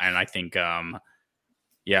 So, and I think I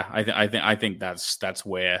think that's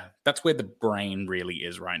where the brain really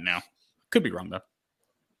is right now. Could be wrong though.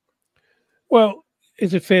 Well,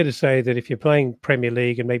 is it fair to say that if you're playing Premier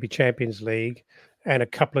League and maybe Champions League and a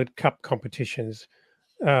couple of cup competitions,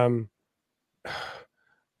 if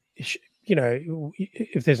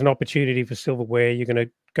there's an opportunity for silverware, you're going to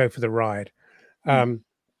go for the ride. But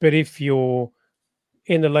if you're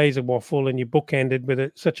in the laser waffle and you bookended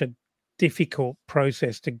with such a difficult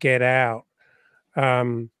process to get out,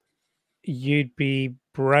 you'd be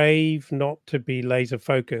brave not to be laser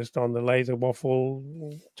focused on the laser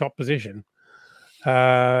waffle top position.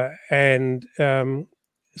 So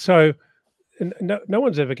no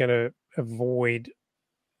one's ever going to avoid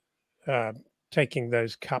taking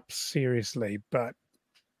those cups seriously, but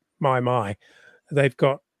they've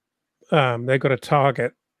got a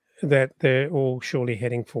target that they're all surely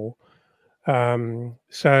heading for.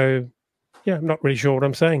 So yeah, I'm not really sure what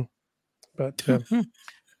I'm saying, but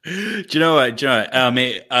Do you know what?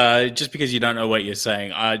 Just because you don't know what you're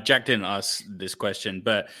saying, Jack didn't ask this question,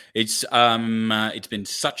 but it's been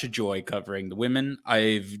such a joy covering the women.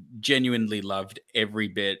 I've genuinely loved every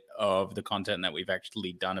bit of the content that we've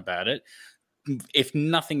actually done about it. If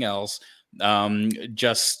nothing else,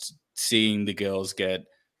 just seeing the girls get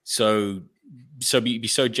be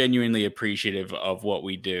so genuinely appreciative of what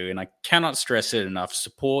we do, and I cannot stress it enough.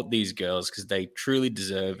 Support these girls because they truly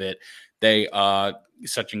deserve it. They are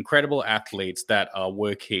such incredible athletes that are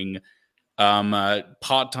working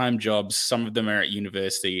part-time jobs. Some of them are at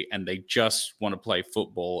university and they just want to play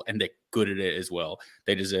football, and they're good at it as well.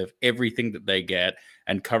 They deserve everything that they get,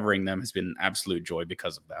 and covering them has been an absolute joy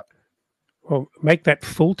because of that. Well, make that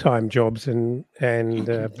full-time jobs and playing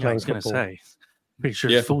I was going to football. say, pretty sure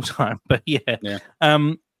it's full-time, but yeah.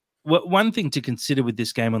 One thing to consider with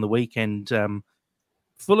this game on the weekend,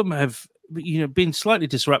 Fulham have been slightly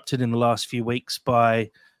disrupted in the last few weeks by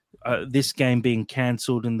this game being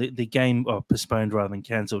cancelled and the game postponed rather than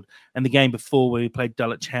cancelled, and the game before where we played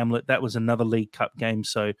Dulwich Hamlet, that was another League Cup game,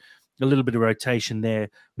 so a little bit of rotation there.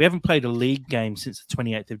 We haven't played a league game since the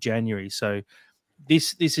 28th of January, so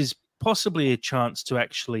this is possibly a chance to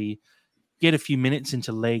actually get a few minutes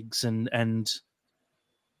into legs and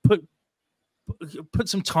put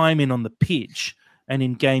some time in on the pitch and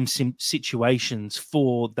in game situations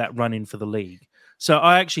for that run in for the league. So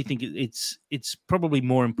I actually think it's probably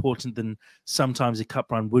more important than sometimes a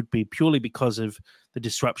cup run would be, purely because of the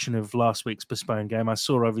disruption of last week's postponed game. I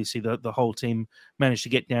saw obviously the whole team managed to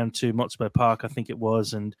get down to Motspur Park, I think it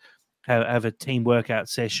was, and have a team workout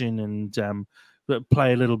session and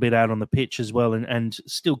play a little bit out on the pitch as well, and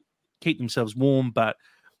still keep themselves warm. But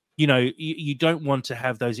you don't want to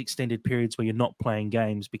have those extended periods where you're not playing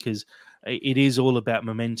games, because it is all about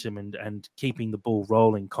momentum and keeping the ball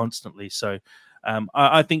rolling constantly. So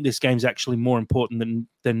I think this game's actually more important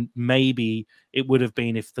than maybe it would have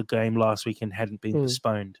been if the game last weekend hadn't been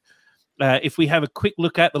postponed. If we have a quick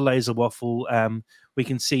look at the Laser Waffle, we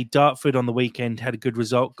can see Dartford on the weekend had a good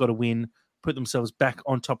result, got a win, put themselves back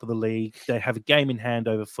on top of the league. They have a game in hand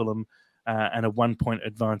over Fulham and a 1-point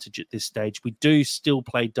advantage at this stage. We do still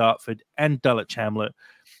play Dartford and Dulwich Hamlet,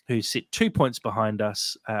 who sit 2 points behind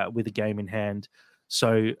us with a game in hand.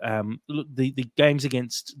 So the games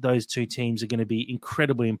against those two teams are going to be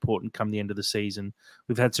incredibly important come the end of the season.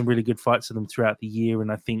 We've had some really good fights with them throughout the year, and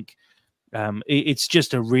I think it's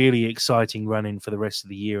just a really exciting run-in for the rest of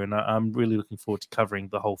the year, and I'm really looking forward to covering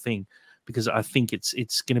the whole thing, because I think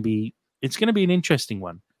it's going to be an interesting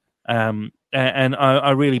one. And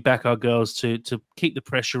I really back our girls to keep the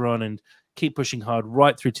pressure on and keep pushing hard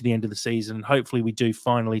right through to the end of the season, and hopefully we do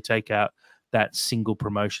finally take out that single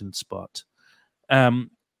promotion spot.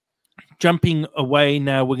 Jumping away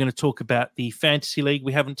now, we're going to talk about the Fantasy League.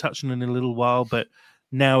 We haven't touched on it in a little while, but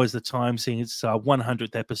now is the time, seeing it's our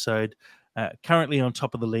 100th episode. Currently on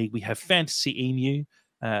top of the league, we have Fantasy Emu.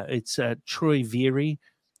 It's Troy Veery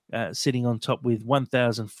sitting on top with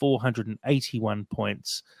 1,481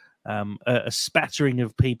 points. A spattering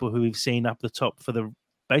of people who we've seen up the top for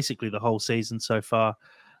basically the whole season so far.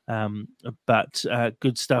 But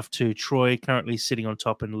good stuff too. Troy currently sitting on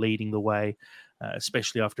top and leading the way,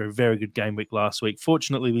 especially after a very good game week last week.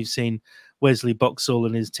 Fortunately, we've seen Wesley Boxall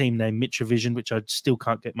and his team name Mitrovision, which I still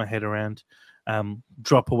can't get my head around,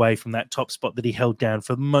 drop away from that top spot that he held down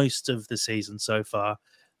for most of the season so far.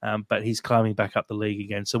 But he's climbing back up the league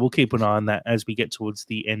again. So we'll keep an eye on that as we get towards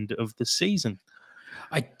the end of the season.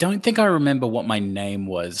 I don't think I remember what my name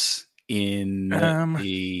was in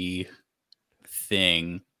the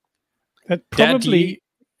thing. That probably,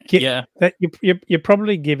 yeah. That you're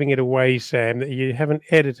probably giving it away, Sam, that you haven't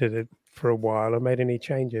edited it for a while or made any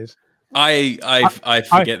changes. I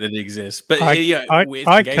forget that it exists, but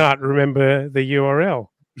I can't remember the URL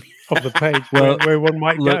of the page where one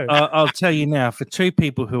might go. I'll tell you now, for two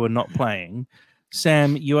people who are not playing,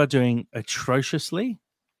 Sam, you are doing atrociously.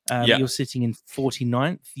 You're sitting in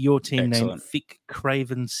 49th. Your team named Thick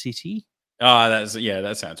Craven City. Oh, that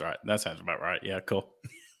sounds right. That sounds about right. Yeah, cool.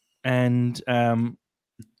 And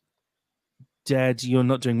Dad, you're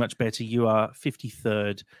not doing much better. You are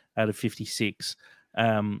 53rd out of 56,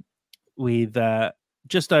 with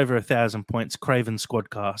just over 1,000 points. Craven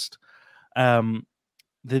Squadcast.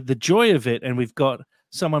 The joy of it, and we've got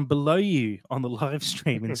someone below you on the live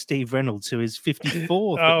stream, and Steve Reynolds, who is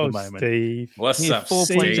 54th at the moment. Steve. What's up, 4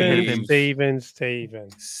 points ahead of him. Steven.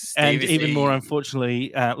 And even more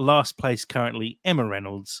unfortunately, last place currently, Emma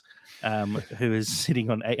Reynolds, who is sitting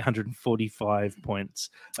on 845 points,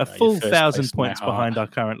 a full 1,000 points behind our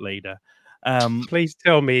current leader. Please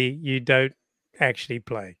tell me you don't actually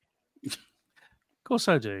play. Of course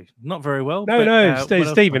I do. Not very well. No,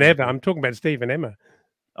 Steve and Emma. I'm talking about Steve and Emma.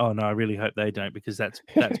 Oh, no, I really hope they don't, because that's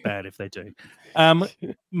bad if they do.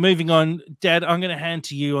 Moving on, Dad, I'm going to hand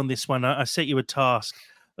to you on this one. I set you a task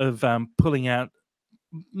of pulling out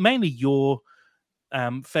mainly your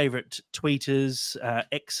favorite tweeters,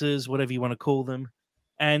 X's, whatever you want to call them.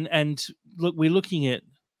 And look, we're looking at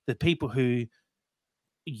the people who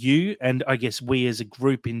you and I guess we as a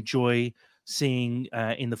group enjoy seeing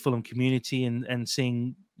in the Fulham community and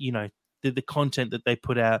seeing, the content that they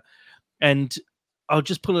put out. And I'll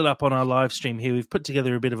just pull it up on our live stream here. We've put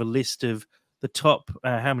together a bit of a list of the top,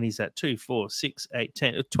 how many is that? 2, 4, 6, 8,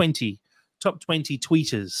 10, 20, top 20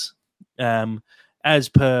 tweeters, as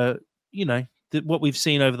per, what we've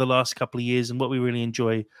seen over the last couple of years and what we really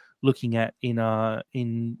enjoy looking at in our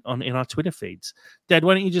Twitter feeds. Dad,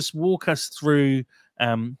 why don't you just walk us through,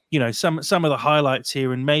 some of the highlights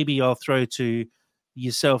here, and maybe I'll throw to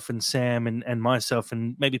yourself and Sam and myself,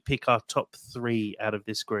 and maybe pick our top 3 out of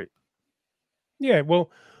this group. Yeah, well,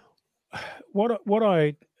 what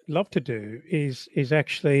I love to do is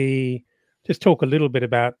actually just talk a little bit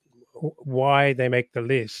about why they make the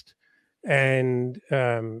list, and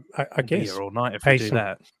I Be guess here all night if we do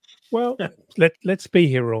that. Well, let's be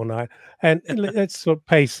here all night, and let's sort of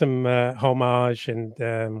pay some homage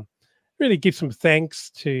and really give some thanks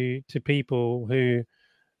to people who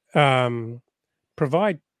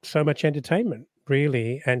provide so much entertainment,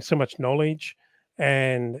 really, and so much knowledge,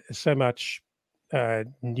 and so much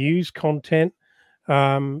news content.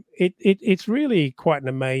 It's really quite an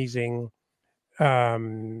amazing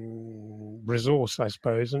resource, I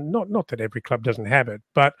suppose, and not that every club doesn't have it,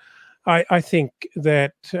 but I think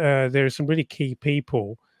that there are some really key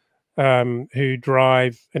people who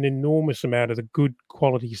drive an enormous amount of the good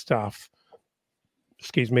quality stuff,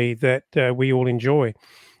 that we all enjoy.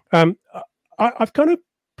 I've kind of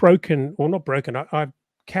I've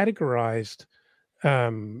categorized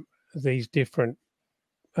these different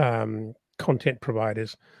content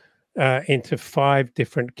providers into 5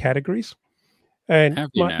 different categories. And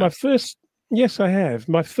my first, yes, I have.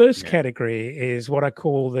 My first category is what I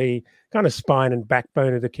call the kind of spine and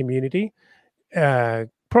backbone of the community,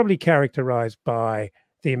 probably characterized by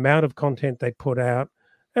the amount of content they put out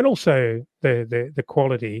and also the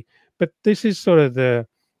quality. But this is sort of the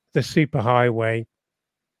super highway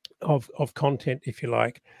of content, if you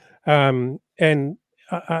like. And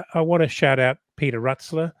I want to shout out Peter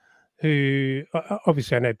Rutzler, who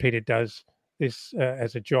obviously I know Peter does this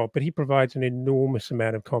as a job, but he provides an enormous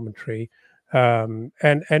amount of commentary, and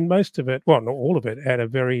most of it, well, not all of it, at a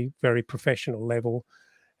very, very professional level.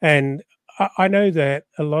 And I know that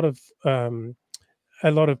a lot of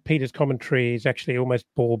Peter's commentary is actually almost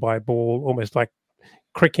ball by ball, almost like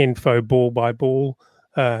Cricinfo ball by ball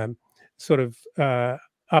sort of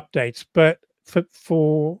updates. But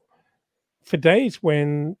for days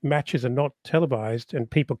when matches are not televised and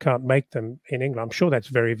people can't make them in England, I'm sure that's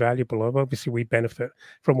very valuable. Obviously, we benefit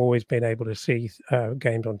from always being able to see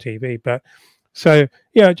games on TV. But so,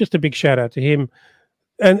 yeah, just a big shout out to him.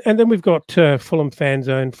 And then we've got Fulham Fan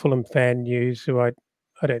Zone, Fulham Fan News, who I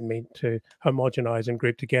don't mean to homogenize and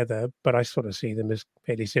group together, but I sort of see them as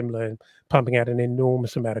fairly similar and pumping out an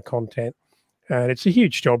enormous amount of content. And it's a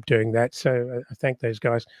huge job doing that. So I thank those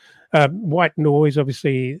guys. White Noise,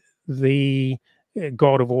 obviously, the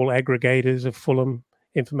god of all aggregators of Fulham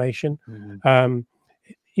information. Mm-hmm.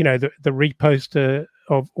 The reposter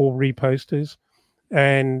of all reposters.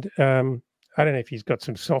 And I don't know if he's got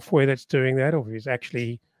some software that's doing that, or if he's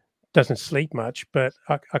actually doesn't sleep much, but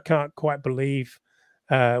I can't quite believe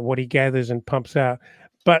what he gathers and pumps out.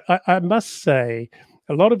 But I must say,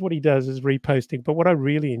 a lot of what he does is reposting, but what I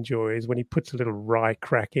really enjoy is when he puts a little rye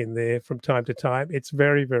crack in there from time to time. It's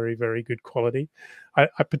very, very, very good quality.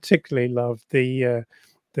 I particularly love the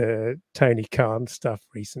Tony Khan stuff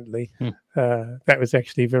recently. That was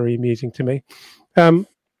actually very amusing to me.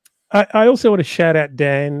 I also want to shout out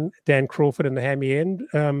Dan Crawford and the Hammy End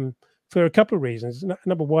for a couple of reasons.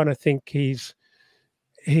 Number one, I think he's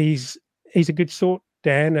a good sort.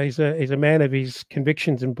 Dan, he's a man of his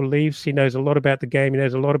convictions and beliefs. He knows a lot about the game. He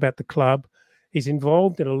knows a lot about the club. He's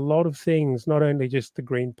involved in a lot of things, not only just the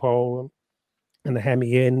Green Pole and the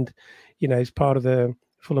Hammy End. He's part of the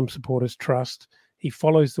Fulham Supporters Trust. He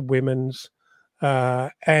follows the women's,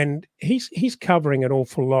 and he's covering an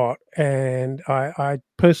awful lot. And I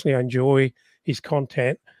personally enjoy his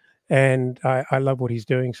content, and I love what he's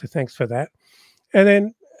doing. So thanks for that. And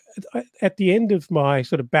then at the end of my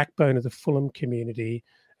sort of backbone of the Fulham community,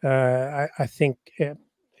 I think it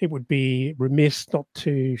would be remiss not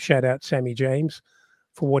to shout out Sammy James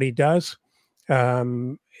for what he does.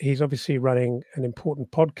 He's obviously running an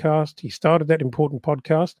important podcast. He started that important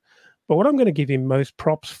podcast. But what I'm going to give him most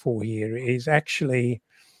props for here is actually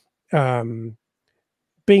being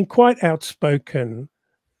quite outspoken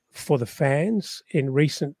for the fans in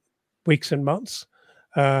recent weeks and months.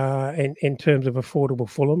 In terms of affordable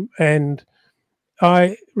Fulham, and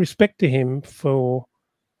I respect to him for,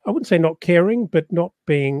 I wouldn't say not caring, but not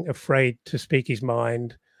being afraid to speak his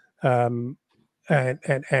mind, and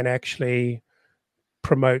actually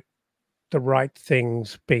promote the right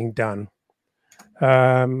things being done.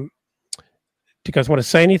 Do you guys want to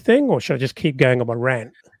say anything, or should I just keep going on my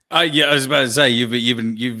rant? Yeah, I was about to say you've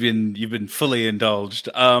been fully indulged.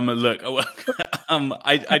 Look,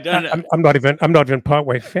 I don't. I'm not even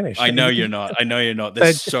partway finished. I know you're not.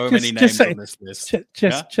 There's so many names on this list.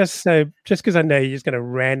 Just because I know you're just going to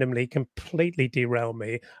randomly, completely derail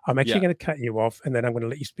me, I'm actually going to cut you off, and then I'm going to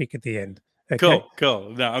let you speak at the end. Okay?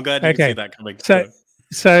 Cool. No, I'm glad you can see that coming.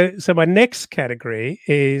 So my next category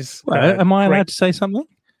is. Am I allowed to say something?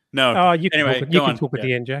 No. Oh, you can Anyway, talk, go on. talk at Yeah.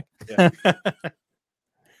 the end, Jack.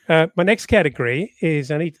 Yeah. My next category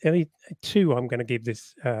is only two I'm going to give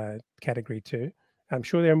this category to. I'm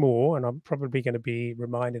sure there are more, and I'm probably going to be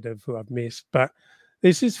reminded of who I've missed. But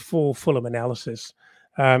this is for Fulham analysis.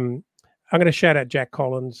 I'm going to shout out Jack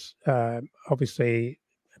Collins, obviously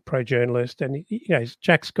a pro journalist, and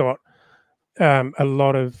Jack's got a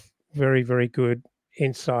lot of very, very good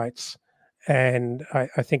insights, and I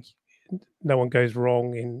think no one goes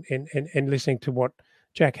wrong in listening to what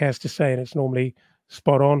Jack has to say, and it's normally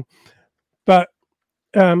spot on. But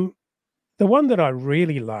the one that I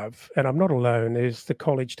really love, and I'm not alone, is the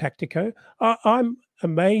College Tactico. I'm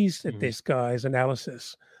amazed at this guy's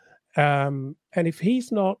analysis, and if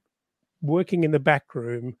he's not working in the back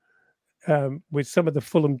room with some of the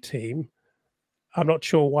Fulham team, I'm not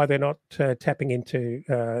sure why they're not tapping into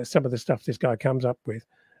some of the stuff this guy comes up with.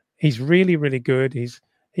 He's really, really good.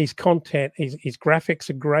 His content, his graphics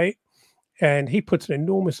are great, and he puts an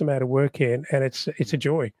enormous amount of work in, and it's a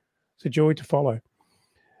joy. It's a joy to follow.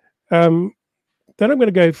 Then I'm going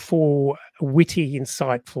to go for witty,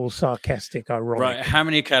 insightful, sarcastic, ironic. Right. How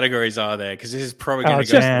many categories are there? Because this is probably going to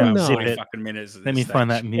it's go just for about nine. 40 fucking minutes. Let me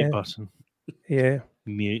find that mute button. Yeah.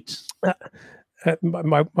 Mute.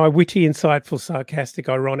 My witty, insightful, sarcastic,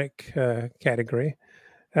 ironic category.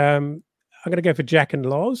 I'm going to go for Jack and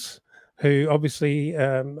Loz, who obviously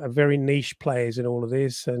are very niche players in all of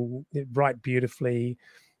this and write beautifully,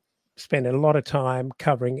 spend a lot of time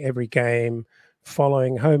covering every game,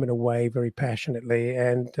 following home and away very passionately.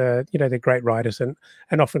 And, they're great writers and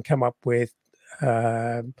often come up with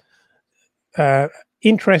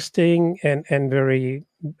interesting and very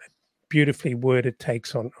beautifully worded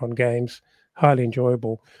takes on he's highly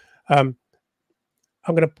enjoyable. I'm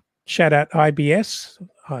going to shout out IBS.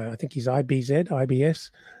 I think he's IBS.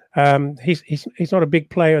 He's not a big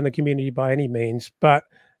player in the community by any means, but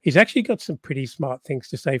he's actually got some pretty smart things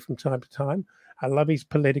to say from time to time. I love his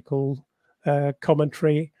political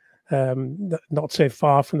commentary, not so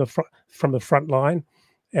far from the front line,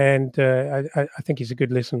 and I think he's a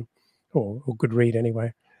good listen or good read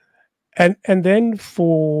anyway. And then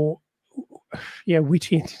for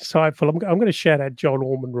witty and insightful, I'm going to shout out John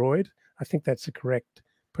Ormonroyd. I think that's the correct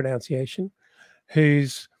pronunciation.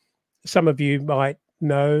 Who's some of you might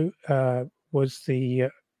know was the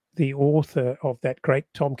author of that great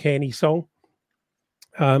Tom Kearney song.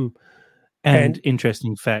 And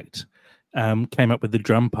interesting fact, came up with the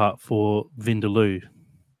drum part for Vindaloo.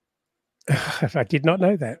 I did not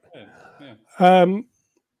know that. Yeah.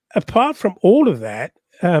 Apart from all of that,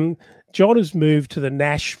 John has moved to the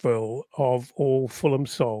Nashville of all Fulham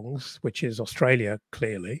songs, which is Australia,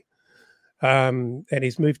 clearly. And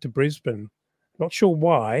he's moved to Brisbane. Not sure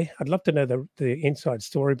why. I'd love to know the inside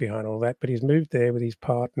story behind all that, but he's moved there with his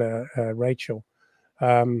partner, Rachel.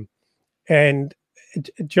 And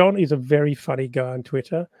John is a very funny guy on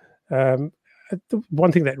Twitter. The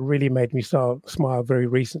one thing that really made me smile very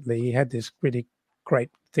recently, he had this really great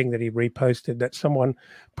thing that he reposted that someone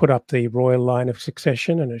put up the royal line of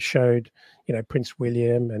succession, and it showed, Prince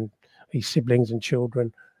William and his siblings and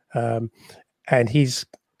children. And his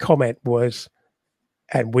comment was,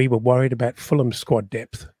 and we were worried about Fulham squad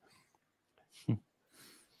depth. It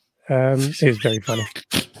was very funny.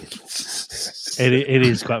 It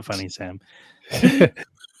is quite funny, Sam.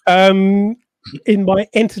 In my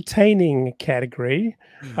entertaining category,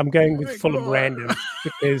 I'm going with Fulham Random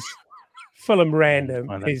because Fulham Random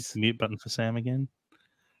is mute button for Sam again.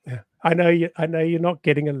 I know you're not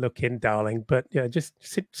getting a look in, darling, but just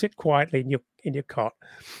sit quietly in your cot.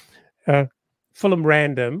 Fulham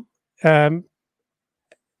Random,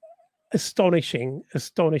 astonishing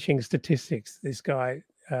statistics this guy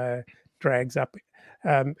drags up.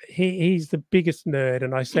 He's the biggest nerd,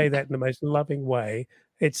 and I say that in the most loving way.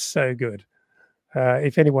 It's so good.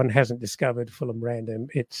 If anyone hasn't discovered Fulham Random,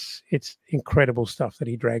 it's incredible stuff that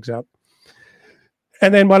he drags up.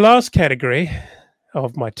 And then my last category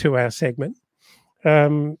of my 2-hour segment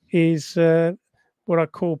is what I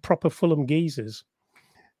call proper Fulham geezers.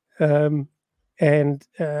 I'm going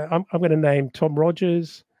to name Tom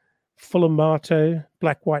Rogers, Fulham Marto,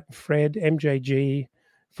 Black, White and Fred, MJG,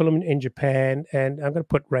 Fulham in Japan, and I'm going to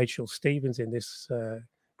put Rachel Stevens in this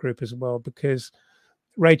group as well, because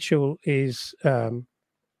Rachel is, I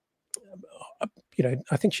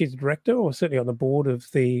think she's the director or certainly on the board of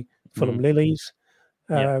the Fulham Lilies,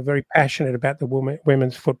 very passionate about the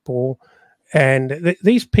women's football. And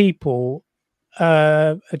these people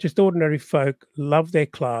are just ordinary folk, love their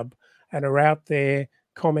club and are out there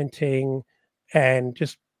commenting and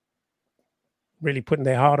just really putting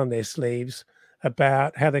their heart on their sleeves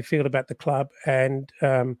about how they feel about the club and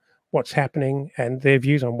what's happening and their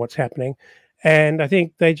views on what's happening. And I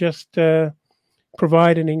think they just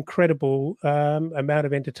provide an incredible amount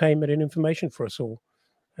of entertainment and information for us all.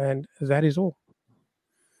 And that is all.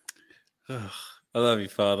 I love you,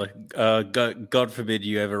 Father. God forbid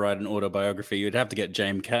you ever write an autobiography. You'd have to get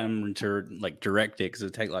James Cameron to direct it, because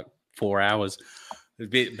it'd take 4 hours.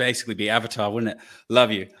 It'd basically be Avatar, wouldn't it?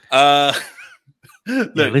 Love you.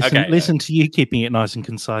 Look, listen to you keeping it nice and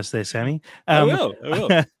concise there, Sammy. I will.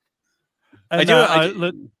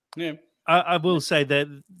 I will say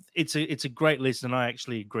that it's a great list, and I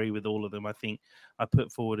actually agree with all of them. I think I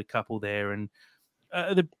put forward a couple there, and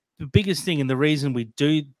the biggest thing and the reason we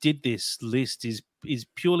did this list is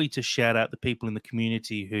purely to shout out the people in the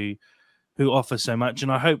community who offer so much.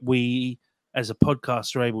 And I hope we, as a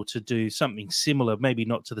podcast, are able to do something similar, maybe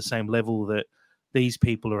not to the same level that these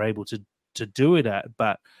people are able to do it at,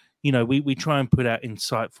 but we try and put out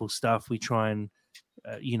insightful stuff. We try and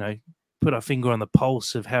put our finger on the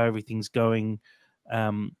pulse of how everything's going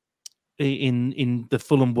in the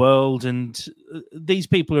Fulham world. And these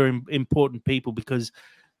people are important people, because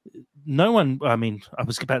no one, I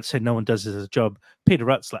was about to say no one does it as a job. Peter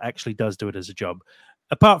Rutzler actually does do it as a job.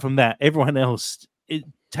 Apart from that, everyone else, it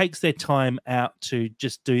takes their time out to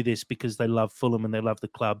just do this because they love Fulham and they love the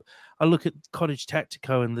club. I look at Cottage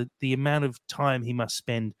Tactico and the amount of time he must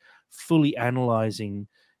spend fully analysing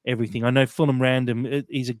everything. I know Fulham Random,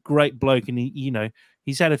 he's a great bloke, and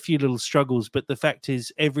he's had a few little struggles, but the fact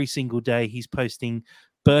is every single day he's posting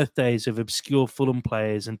birthdays of obscure Fulham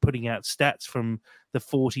players and putting out stats from the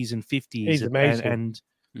 40s and 50s. He's amazing.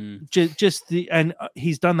 And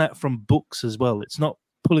he's done that from books as well. It's not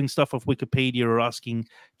pulling stuff off Wikipedia or asking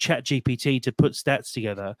ChatGPT to put stats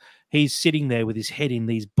together. He's sitting there with his head in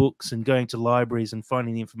these books and going to libraries and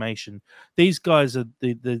finding the information. These guys are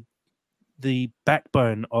the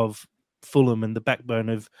backbone of Fulham and the backbone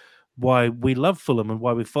of why we love Fulham and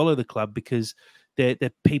why we follow the club, because they're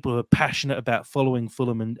people who are passionate about following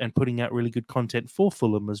Fulham and putting out really good content for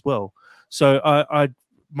Fulham as well. So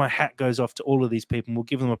my hat goes off to all of these people, and we'll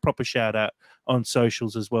give them a proper shout out on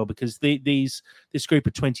socials as well, because this group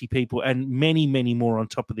of 20 people and many, many more on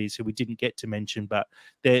top of these who we didn't get to mention, but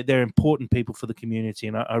they're important people for the community,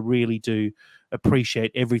 and I really do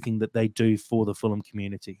appreciate everything that they do for the Fulham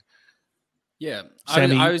community. Yeah,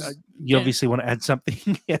 Sammy, you obviously want to add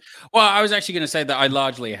something. Yeah. Well, I was actually going to say that I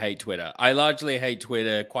largely hate Twitter. I largely hate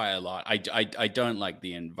Twitter quite a lot. I don't like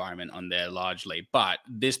the environment on there largely, but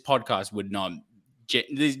this podcast would not.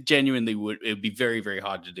 This genuinely would. It would be very, very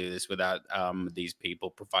hard to do this without these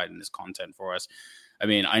people providing this content for us. I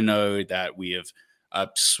mean, I know that we have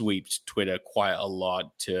sweeped Twitter quite a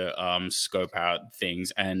lot to scope out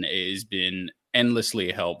things, and it has been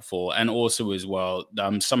endlessly helpful. And also as well,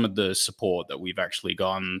 some of the support that we've actually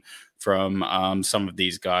gotten from some of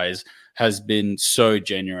these guys has been so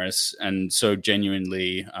generous and so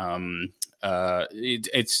genuinely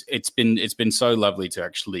it's been so lovely to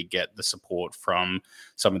actually get the support from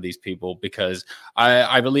some of these people, because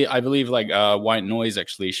I believe White Noise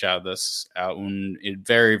actually shouted this out in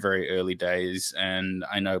very, very early days, and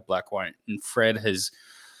I know Black, White and Fred has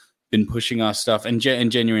been pushing our stuff, and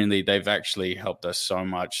genuinely they've actually helped us so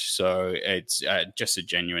much. So it's just a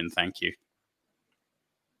genuine thank you.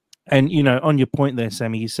 And on your point there,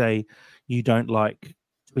 Sammy, you say you don't like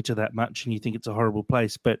Twitter that much and you think it's a horrible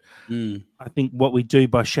place, but I think what we do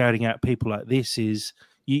by shouting out people like this is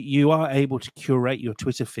you are able to curate your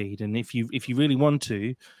Twitter feed, and if you really want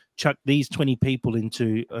to, chuck these 20 people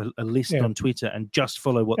into a list on Twitter and just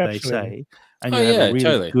follow what they say, and you have a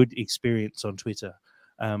really good experience on Twitter.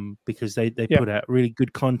 Because they put out really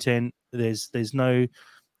good content. There's no,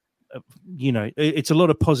 it's a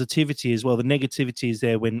lot of positivity as well. The negativity is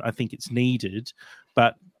there when I think it's needed,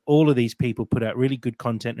 but all of these people put out really good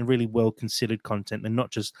content and really well-considered content, and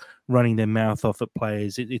not just running their mouth off at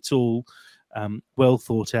players. It's all well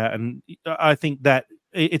thought out. And I think that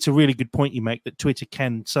it's a really good point you make, that Twitter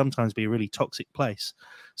can sometimes be a really toxic place.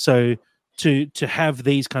 So to have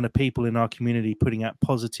these kind of people in our community putting out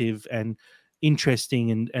positive and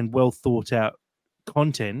interesting and well thought out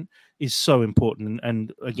content is so important,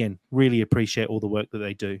 and again, really appreciate all the work that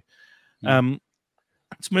they do.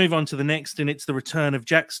 Let's move on to the next, and it's the return of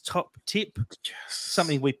Jack's top tip.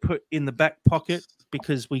 Something we put in the back pocket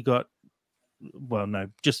because we got,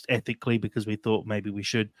 just ethically, because we thought maybe we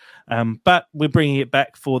should, but we're bringing it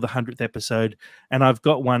back for the 100th episode, and I've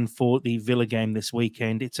got one for the Villa game this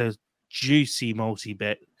weekend. It's a juicy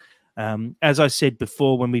multi-bet. As I said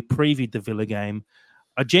before, when we previewed the Villa game,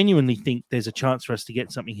 I genuinely think there's a chance for us to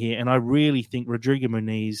get something here. And I really think Rodrigo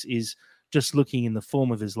Muniz is just looking in the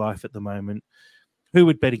form of his life at the moment, who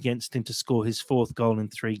would bet against him to score his 4th goal in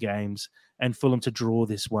 3 games and Fulham to draw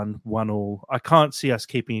this 1-1? I can't see us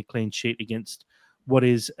keeping a clean sheet against what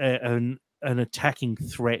is an attacking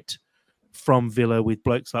threat from Villa with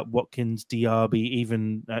blokes like Watkins, Diaby,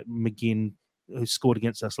 even McGinn, who scored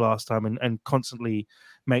against us last time and constantly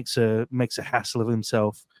makes a hassle of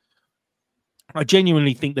himself. I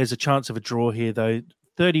genuinely think there's a chance of a draw here, though.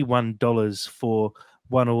 $31 for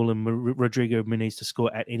 1-1 and Rodrigo Muniz to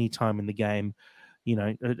score at any time in the game.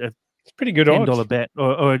 It's pretty good $10 odds. bet,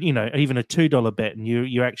 or even a $2 bet, and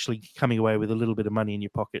you're actually coming away with a little bit of money in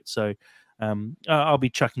your pocket. So I'll be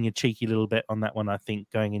chucking a cheeky little bet on that one, I think,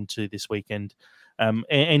 going into this weekend.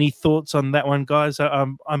 Any thoughts on that one, guys?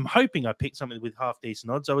 I'm hoping I picked something with half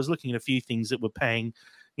decent odds. I was looking at a few things that were paying,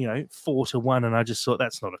 4-1, and I just thought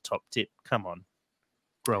that's not a top tip. Come on,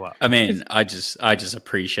 grow up. I mean, I just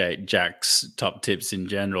appreciate Jack's top tips in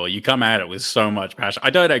general. You come at it with so much passion. I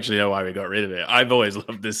don't actually know why we got rid of it. I've always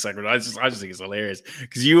loved this segment. I just think it's hilarious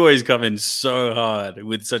because you always come in so hard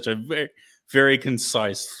with such a very, very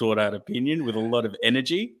concise, thought out opinion with a lot of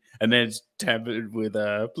energy. And then it's tampered with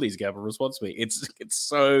please gamble responsibly. It's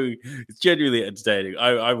genuinely entertaining.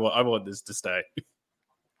 I want this to stay.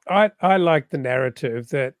 I like the narrative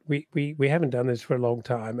that we haven't done this for a long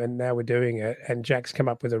time, and now we're doing it. And Jack's come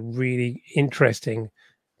up with a really interesting,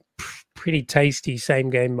 pretty tasty same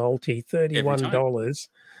game multi,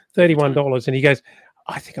 $31, and he goes,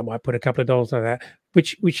 I think I might put a couple of dollars on that,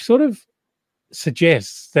 which sort of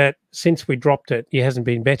suggests that since we dropped it, he hasn't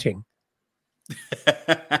been betting.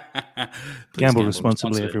 Gamble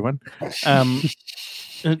responsibly, everyone.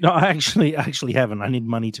 No, I actually haven't. I need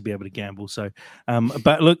money to be able to gamble. So,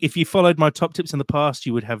 but look, if you followed my top tips in the past,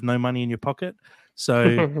 you would have no money in your pocket.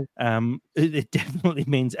 So, it definitely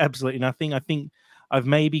means absolutely nothing. I think I've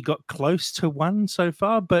maybe got close to one so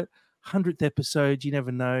far, but 100th episode, you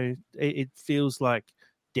never know. It feels like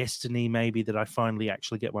destiny, maybe, that I finally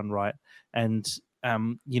actually get one right. And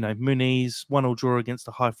Muniz 1-1 draw against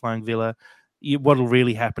a high flying Villa. What'll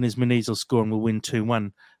really happen is Muniz will score and we'll win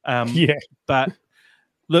 2-1. Yeah, but.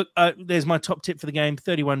 Look, there's my top tip for the game,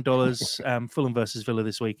 $31, Fulham versus Villa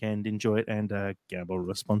this weekend. Enjoy it and gamble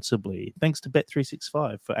responsibly. Thanks to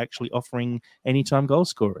Bet365 for actually offering anytime goal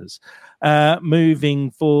scorers.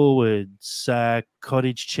 Moving forwards,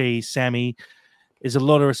 cottage cheese, Sammy, there's a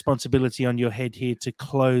lot of responsibility on your head here to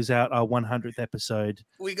close out our 100th episode.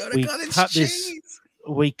 We got a cottage cheese.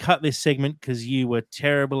 We cut this segment because you were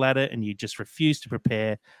terrible at it and you just refused to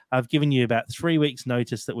prepare. I've given you about 3 weeks'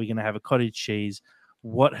 notice that we're going to have a cottage cheese.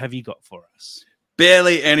 What have you got for us?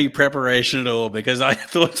 Barely any preparation at all, because I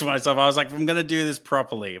thought to myself, I was like, if I'm going to do this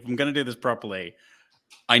properly,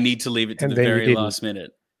 I need to leave it to the very last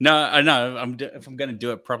minute. No, I know. If I'm going to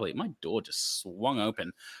do it properly, my door just swung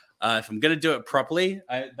open. If I'm going to do it properly,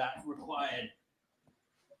 that required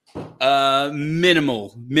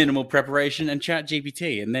minimal preparation and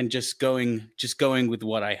ChatGPT, and then just going with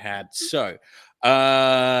what I had. So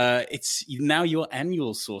it's now your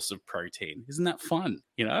annual source of protein. Isn't that fun?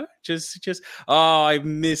 I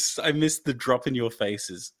miss the drop in your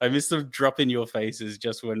faces. I miss the drop in your faces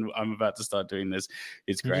just when I'm about to start doing this.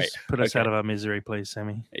 It's great. Just put us out of our misery, please,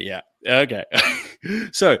 Sammy. Yeah. Okay.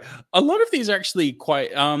 So a lot of these are actually quite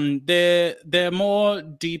they're more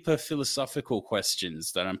deeper philosophical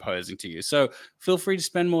questions that I'm posing to you. So feel free to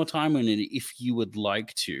spend more time on it if you would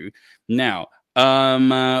like to. Now,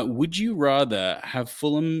 would you rather have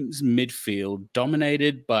Fulham's midfield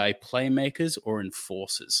dominated by playmakers or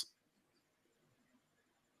enforcers?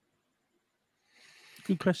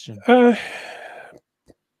 Good question.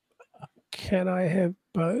 Can I have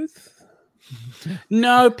both?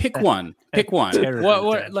 No, pick one. Pick one.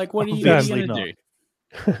 What are you going to do?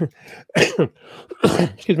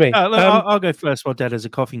 Excuse me. I'll go first while Dad has a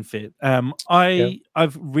coughing fit.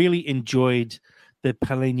 I've really enjoyed the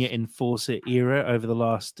Palhinha enforcer era over the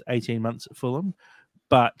last 18 months at Fulham.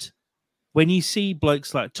 But when you see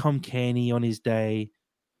blokes like Tom Cairney on his day,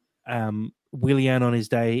 Willian on his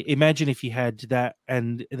day, imagine if you had that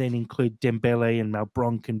and then include Dembele and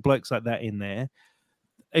Malbronk and blokes like that in there.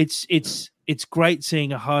 It's great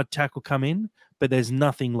seeing a hard tackle come in, but there's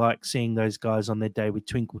nothing like seeing those guys on their day with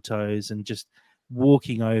twinkle toes and just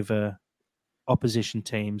walking over opposition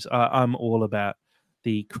teams. I'm all about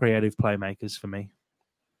the creative playmakers for me.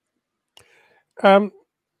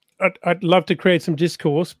 I'd love to create some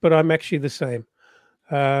discourse, but I'm actually the same.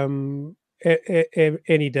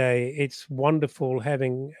 Any day, it's wonderful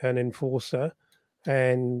having an enforcer,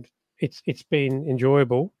 and it's been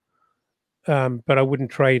enjoyable. But I wouldn't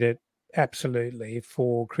trade it absolutely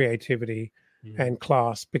for creativity and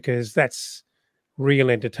class, because that's real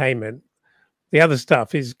entertainment. The other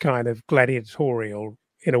stuff is kind of gladiatorial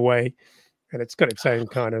in a way, and it's got its own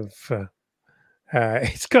kind of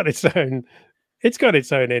it's got its own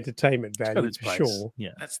entertainment Got value its for place. sure.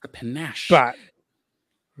 Yeah. That's the panache. But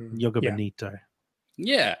Yoga yeah. Benito.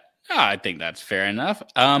 Yeah, I think that's fair enough.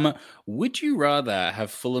 Would you rather have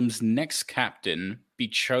Fulham's next captain be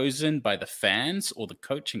chosen by the fans or the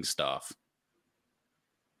coaching staff?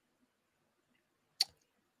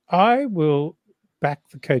 I will back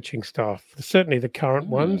the coaching staff. Certainly the current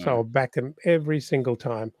ones, I'll back them every single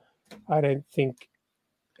time. I don't think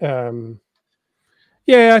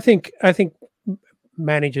I think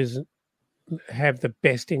managers have the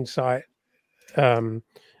best insight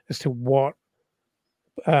as to what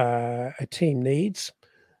a team needs,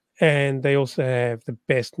 and they also have the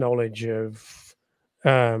best knowledge of.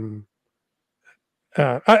 I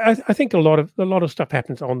think a lot of stuff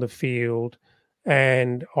happens on the field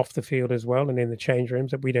and off the field as well, and in the change rooms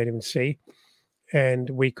that we don't even see, and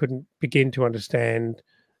we couldn't begin to understand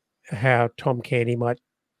how Tom Candy might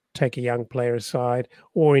take a young player aside,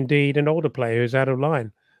 or indeed an older player who's out of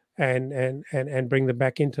line, and bring them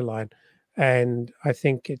back into line. And I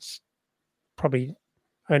think it's probably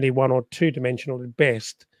only one or two dimensional at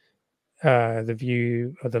best, the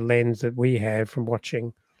view or the lens that we have from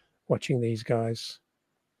watching these guys.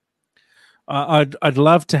 I'd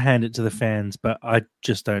love to hand it to the fans, but I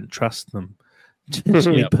just don't trust them. To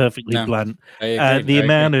be perfectly blunt, the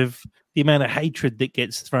amount of hatred that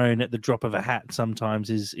gets thrown at the drop of a hat sometimes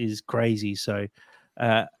is crazy. So,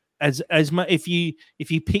 as much if you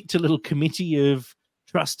picked a little committee of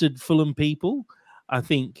trusted Fulham people, I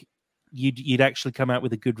think you'd actually come out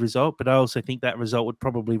with a good result. But I also think that result would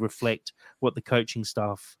probably reflect what the coaching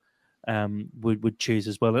staff would choose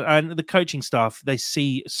as well. And the coaching staff, they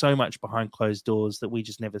see so much behind closed doors that we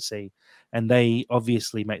just never see, and they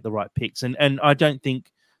obviously make the right picks. And I don't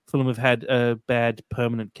think Fulham have had a bad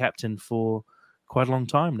permanent captain for quite a long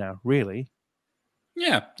time now, really.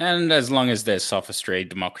 Yeah, and as long as there's sophistry,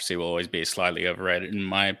 democracy will always be slightly overrated, in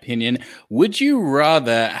my opinion. Would you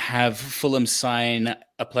rather have Fulham sign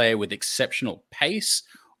a player with exceptional pace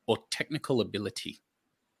or technical ability?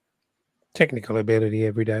 Technical ability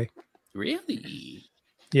every day. Really?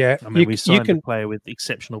 Yeah. I mean, we signed a player with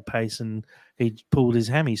exceptional pace and he pulled his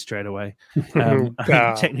hammy straight away. I think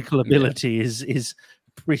technical ability is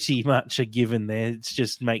pretty much a given there. It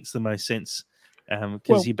just makes the most sense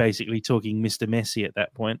because you're basically talking Mr. Messi at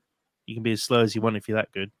that point. You can be as slow as you want if you're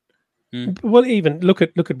that good. Well, even look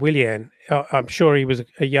at Willian. I'm sure he was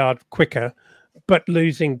a yard quicker, but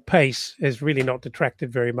losing pace has really not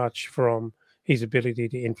detracted very much from his ability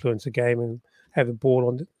to influence a game and have the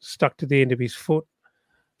ball stuck to the end of his foot.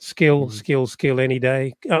 Skill any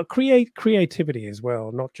day. Creativity as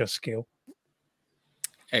well, not just skill.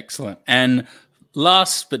 Excellent. And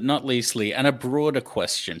last but not leastly, and a broader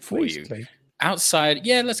question for you. Outside,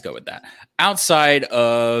 let's go with that. Outside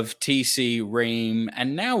of TC, Ream,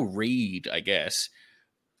 and now Reed, I guess,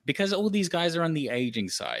 because all these guys are on the aging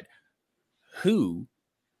side, who,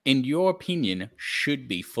 in your opinion, should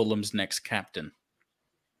be Fulham's next captain?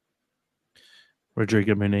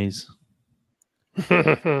 Rodrigo Muniz.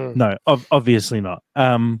 No, obviously not.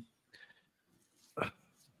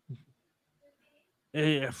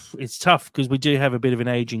 It's tough because we do have a bit of an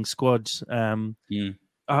aging squad.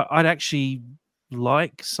 I'd actually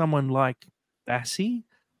like someone like Bassey.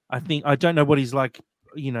 I don't know what he's like,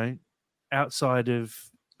 outside of.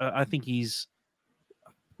 I think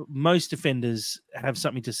most defenders have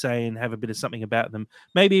something to say and have a bit of something about them.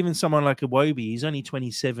 Maybe even someone like Iwobi. He's only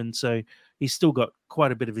 27, so he's still got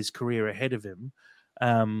quite a bit of his career ahead of him.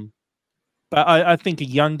 But I think a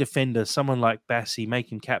young defender, someone like Bassey,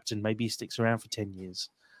 make him captain, maybe he sticks around for 10 years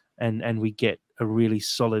and we get a really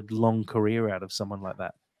solid long career out of someone like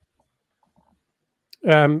that.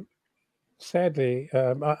 Sadly,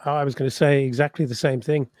 I was going to say exactly the same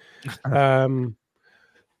thing. I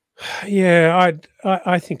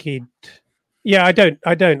think he'd. Yeah, I don't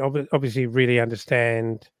obviously really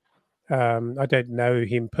understand. I don't know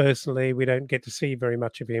him personally. We don't get to see very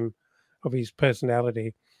much of him, of his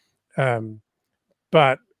personality.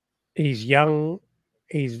 But he's young.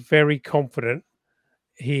 He's very confident.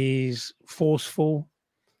 He's forceful.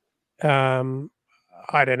 I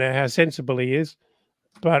don't know how sensible he is,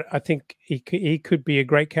 but I think he could be a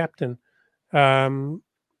great captain. I'd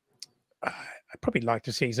probably like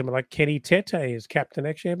to see someone like Kenny Tete as captain.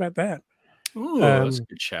 Actually, how about that? Ooh, that's a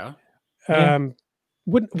good shout.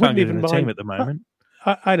 Wouldn't even mind team at the moment.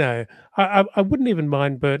 I know. I wouldn't even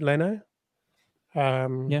mind Bert Leno.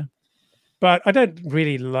 But I don't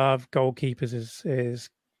really love goalkeepers as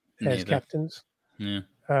captains. Yeah.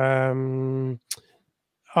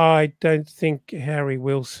 I don't think Harry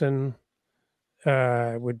Wilson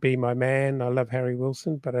would be my man. I love Harry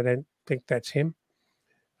Wilson, but I don't think that's him.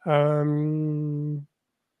 I'll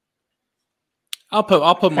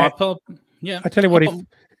put my yeah. I tell you what, if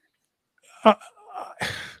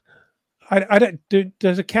I don't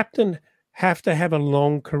does a captain have to have a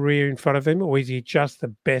long career in front of him, or is he just the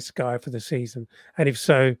best guy for the season? And if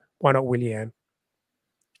so, why not Willian?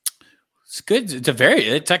 It's good.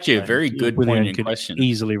 It's actually a very good Willian point in could question.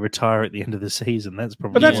 easily retire at the end of the season. That's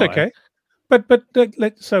probably. But that's why. okay.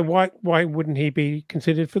 So why wouldn't he be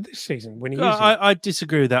considered for this season when he is? I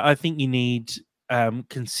disagree with that. I think you need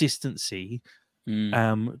consistency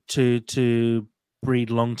to breed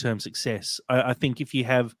long-term success. I think if you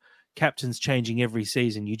have captains changing every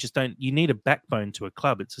season, you just don't. You need a backbone to a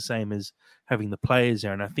club. It's the same as having the players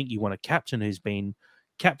there, and I think you want a captain who's been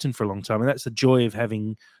captain for a long time, and that's the joy of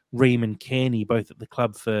having Ream and Kearney both at the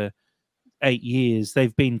club for 8 years.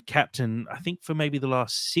 They've been captain, I think, for maybe the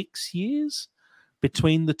last 6 years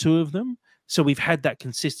between the two of them. So we've had that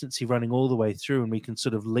consistency running all the way through, and we can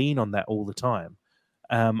sort of lean on that all the time.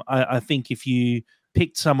 I think if you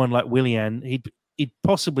picked someone like Willian, he'd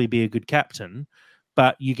possibly be a good captain,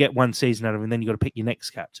 but you get one season out of him, and then you got to pick your next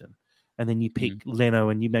captain. And then you pick Leno,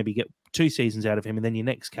 and you maybe get 2 seasons out of him, and then your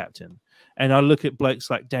next captain. And I look at blokes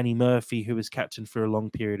like Danny Murphy, who was captain for a long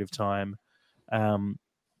period of time.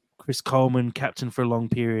 Chris Coleman, captain for a long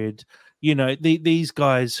period. You know, these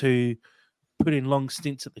guys who put in long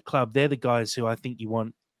stints at the club, they're the guys who I think you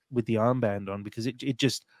want with the armband on, because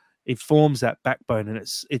it forms that backbone, and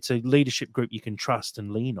it's a leadership group you can trust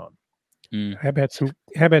and lean on. How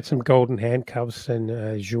about some golden handcuffs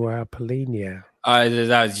and Joao Polina?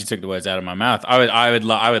 You took the words out of my mouth. I would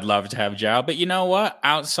love to have Joao, but you know what?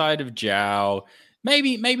 Outside of Joao,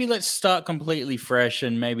 maybe let's start completely fresh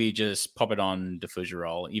and maybe just pop it on de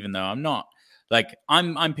Fougerolles, even though I'm not like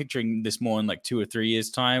I'm picturing this more in like 2 or 3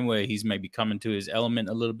 years time, where he's maybe coming to his element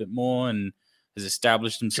a little bit more and has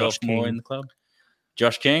established himself more in the club.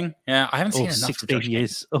 Josh King, yeah, I haven't seen enough 16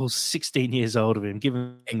 years. 16 years old of him. Give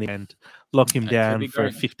him the end, lock him down for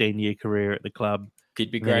a 15-year career at the club. Could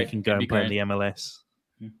be great. He can go and play in the MLS.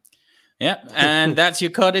 Yeah, and that's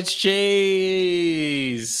your cottage cheese.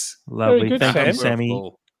 Lovely. Good, Thank you, Sam.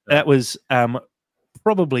 Sammy. That was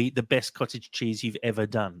probably the best cottage cheese you've ever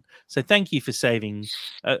done. So thank you for saving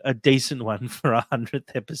a decent one for our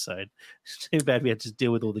 100th episode. It's too bad we had to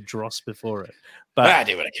deal with all the dross before it. But I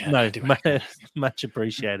do what I can. No, much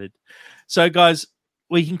appreciated. So, guys,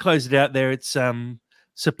 we can close it out there. It's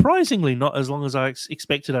surprisingly not as long as I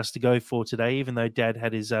expected us to go for today, even though Dad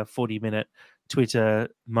had his 40-minute Twitter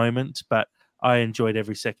moment. But I enjoyed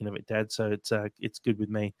every second of it, Dad. So it's good with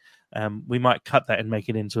me. We might cut that and make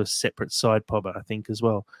it into a separate side pod, I think, as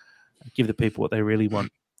well. Give the people what they really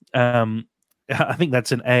want. I think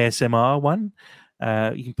that's an ASMR one.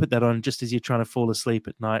 You can put that on just as you're trying to fall asleep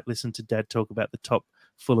at night. Listen to Dad talk about the top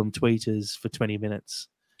Fulham tweeters for 20 minutes.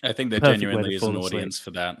 I think there genuinely is an audience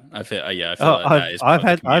for that. I feel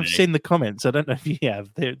I've seen the comments. I don't know if you have.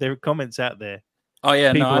 There are comments out there. Oh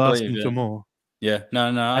yeah, people I asking believe for more. Yeah,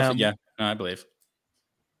 I believe.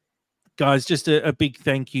 Guys, just a big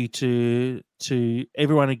thank you to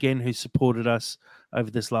everyone again who supported us over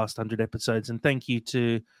this last 100 episodes, and thank you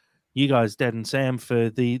to you guys, Dad and Sam, for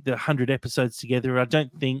the 100 episodes together. I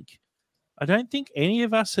don't think any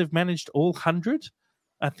of us have managed all 100.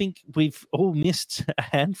 I think we've all missed a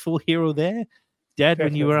handful here or there. Dad, Definitely.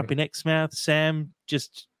 when you were up in Exmouth, Sam,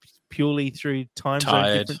 just purely through time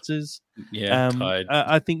zone differences. Yeah, tired.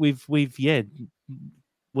 I think we've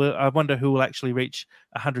well, I wonder who will actually reach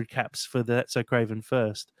 100 caps for the That's So Craven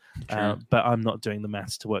first. But I'm not doing the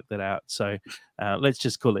maths to work that out. So let's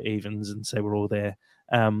just call it evens and say we're all there.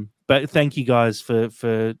 But thank you guys for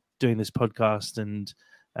doing this podcast, and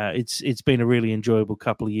it's been a really enjoyable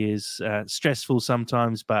couple of years. Stressful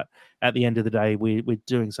sometimes, but at the end of the day, we're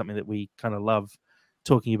doing something that we kind of love,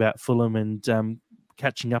 talking about Fulham and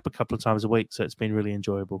catching up a couple of times a week. So it's been really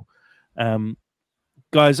enjoyable.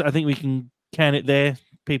 Guys, I think we can it there.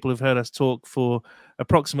 People have heard us talk for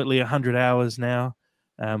approximately 100 hours now.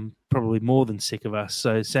 Probably more than sick of us.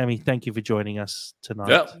 So, Sammy, thank you for joining us tonight.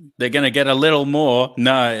 Well, they're going to get a little more.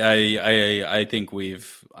 No, I think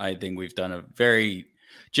we've done a very.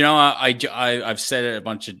 Do you know? I've said it a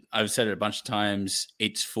bunch of times.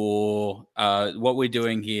 It's for what we're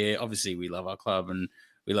doing here. Obviously, we love our club and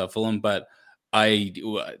we love Fulham, but I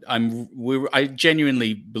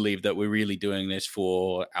genuinely believe that we're really doing this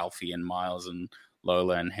for Alfie and Miles and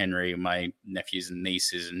Lola and Henry, my nephews and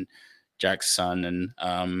nieces, and Jack's son, and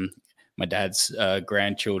my dad's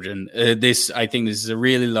grandchildren. I think this is a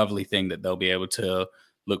really lovely thing that they'll be able to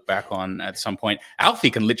look back on at some point. Alfie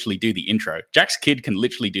can literally do the intro. Jack's kid can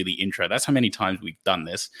literally do the intro. That's how many times we've done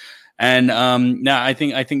this. And now I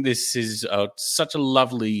think this is such a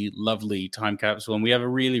lovely, lovely time capsule, and we have a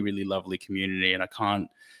really, really lovely community. And I can't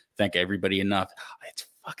thank everybody enough. It's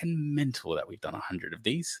fucking mental that we've done 100 of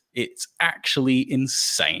these. It's actually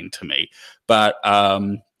insane to me. But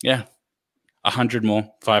yeah, 100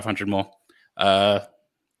 more, 500 more.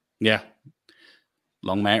 Yeah,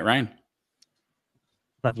 long may it rain.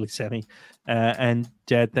 Lovely, Sammy. And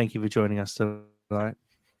Jad, thank you for joining us tonight.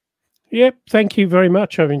 Yep, thank you very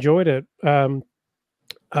much. I've enjoyed it. I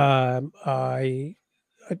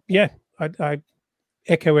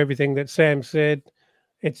echo everything that Sam said.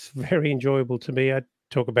 It's very enjoyable to me. I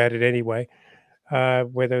talk about it anyway,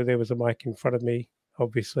 whether there was a mic in front of me,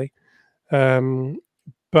 obviously.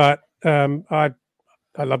 But I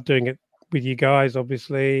love doing it with you guys,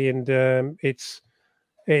 obviously, and it's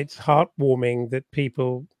heartwarming that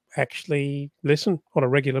people actually listen on a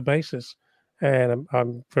regular basis. And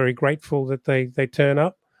I'm very grateful that they turn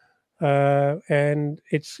up, and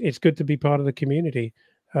it's good to be part of the community,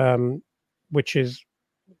 which is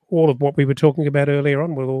all of what we were talking about earlier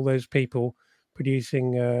on, with all those people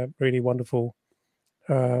producing really wonderful,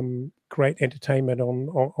 great entertainment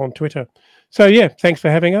on Twitter. So yeah, thanks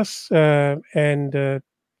for having us, and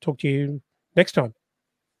talk to you next time.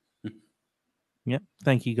 Yep,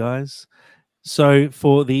 thank you guys. So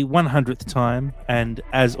for the 100th time, and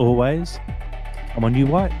as always, I'm on you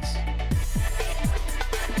whites.